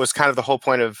remember, that was kind of the whole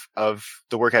point of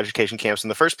the work education camps in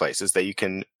the first place, is that you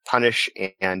can punish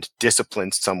and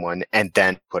discipline someone and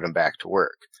then put them back to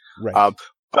work. Right.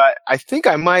 But I think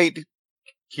I might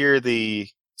hear the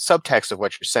subtext of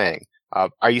what you're saying.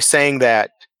 Are you saying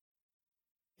that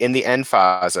in the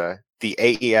Endphase, the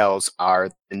AELs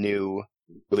are the new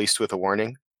released with a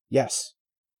warning? Yes.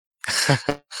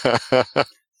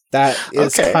 That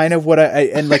is kind of what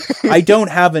I don't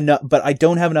have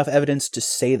enough evidence to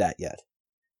say that yet.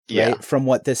 Right? From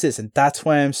what this is. And that's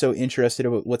why I'm so interested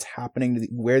about what's happening,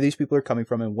 where these people are coming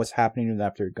from and what's happening to them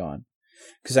after they're gone.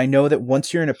 Because I know that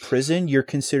once you're in a prison, you're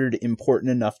considered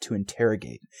important enough to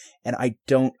interrogate. And I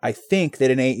think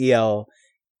that an AEL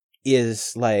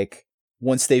is like,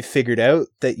 once they've figured out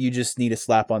that you just need a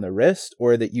slap on the wrist,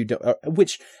 or that you don't,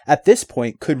 which at this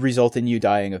point could result in you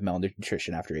dying of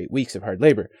malnutrition after 8 weeks of hard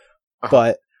labor,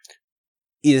 but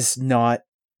is not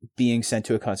being sent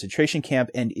to a concentration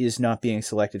camp and is not being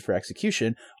selected for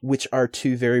execution, which are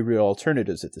two very real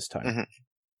alternatives at this time.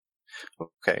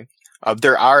 Okay.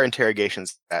 There are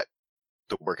interrogations at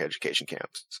the work education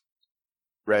camps.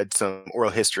 Read some oral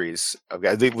histories of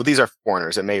guys. These are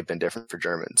foreigners. It may have been different for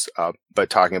Germans, but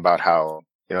talking about how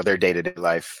their day-to-day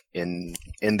life in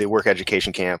the work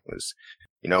education camp was,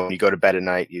 when you go to bed at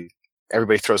night,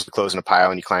 everybody throws the clothes in a pile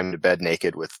and you climb into bed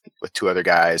naked with 2 other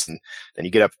guys, and then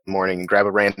you get up in the morning and grab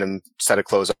a random set of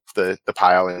clothes off the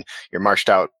pile, and you're marched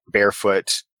out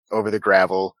barefoot over the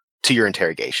gravel to your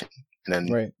interrogation, and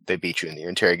then they beat you in your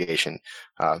interrogation,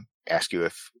 ask you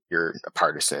if you're a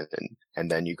partisan,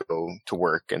 and then you go to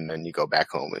work, and then you go back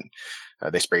home,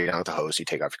 and they spray you down with a hose, you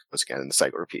take off your clothes again, and the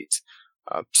cycle repeats.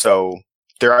 So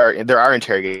there are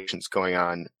interrogations going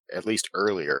on at least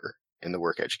earlier in the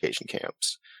work education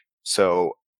camps.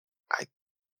 So I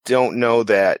don't know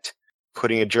that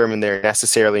putting a German there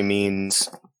necessarily means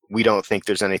we don't think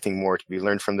there's anything more to be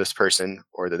learned from this person,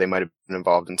 or that they might have been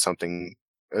involved in something,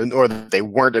 or that they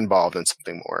weren't involved in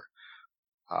something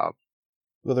more.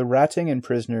 Well, the Ratingen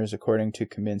prisoners, according to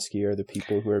Kaminsky, are the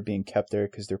people who are being kept there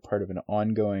because they're part of an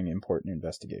ongoing important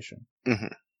investigation.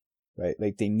 Mm-hmm. Right?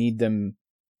 Like, they need them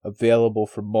available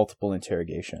for multiple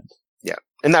interrogations. Yeah.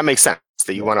 And that makes sense,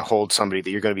 that you want to hold somebody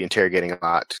that you're going to be interrogating a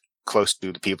lot close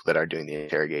to the people that are doing the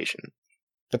interrogation.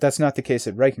 But that's not the case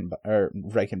at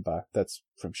Reichenbach. That's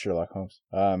from Sherlock Holmes.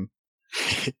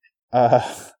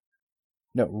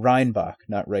 No, Rheinbach,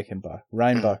 not Reichenbach.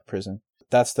 Rheinbach prison.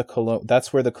 That's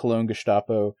that's where the Cologne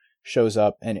Gestapo shows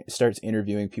up and it starts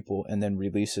interviewing people and then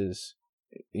releases,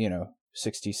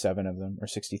 67 of them or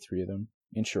 63 of them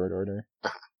in short order.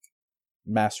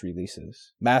 Mass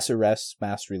releases. Mass arrests,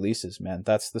 mass releases, man.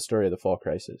 That's the story of the fall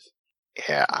crisis.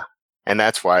 Yeah. And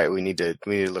that's why we need to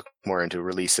look more into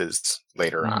releases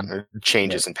later on, or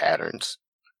changes in patterns.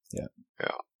 Yeah.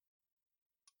 Yeah.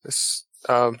 This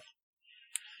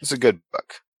is a good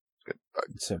book.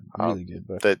 It's a really good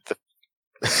book.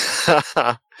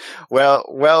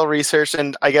 well researched,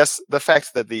 and I guess the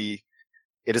fact that it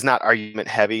is not argument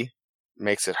heavy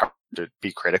makes it hard to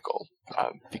be critical,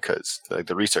 because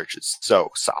the research is so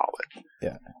solid.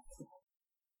 Yeah.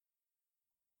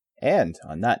 And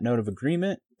on that note of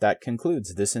agreement, that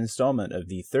concludes this installment of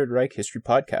the Third Reich History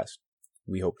Podcast.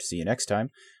 We hope to see you next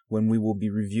time when we will be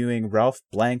reviewing Ralph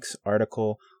Blank's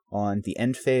article on the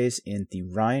end phase in the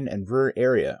Rhine and Ruhr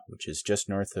area, which is just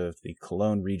north of the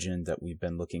Cologne region that we've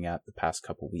been looking at the past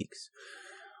couple weeks.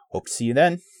 Hope to see you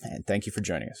then, and thank you for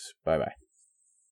joining us. Bye-bye.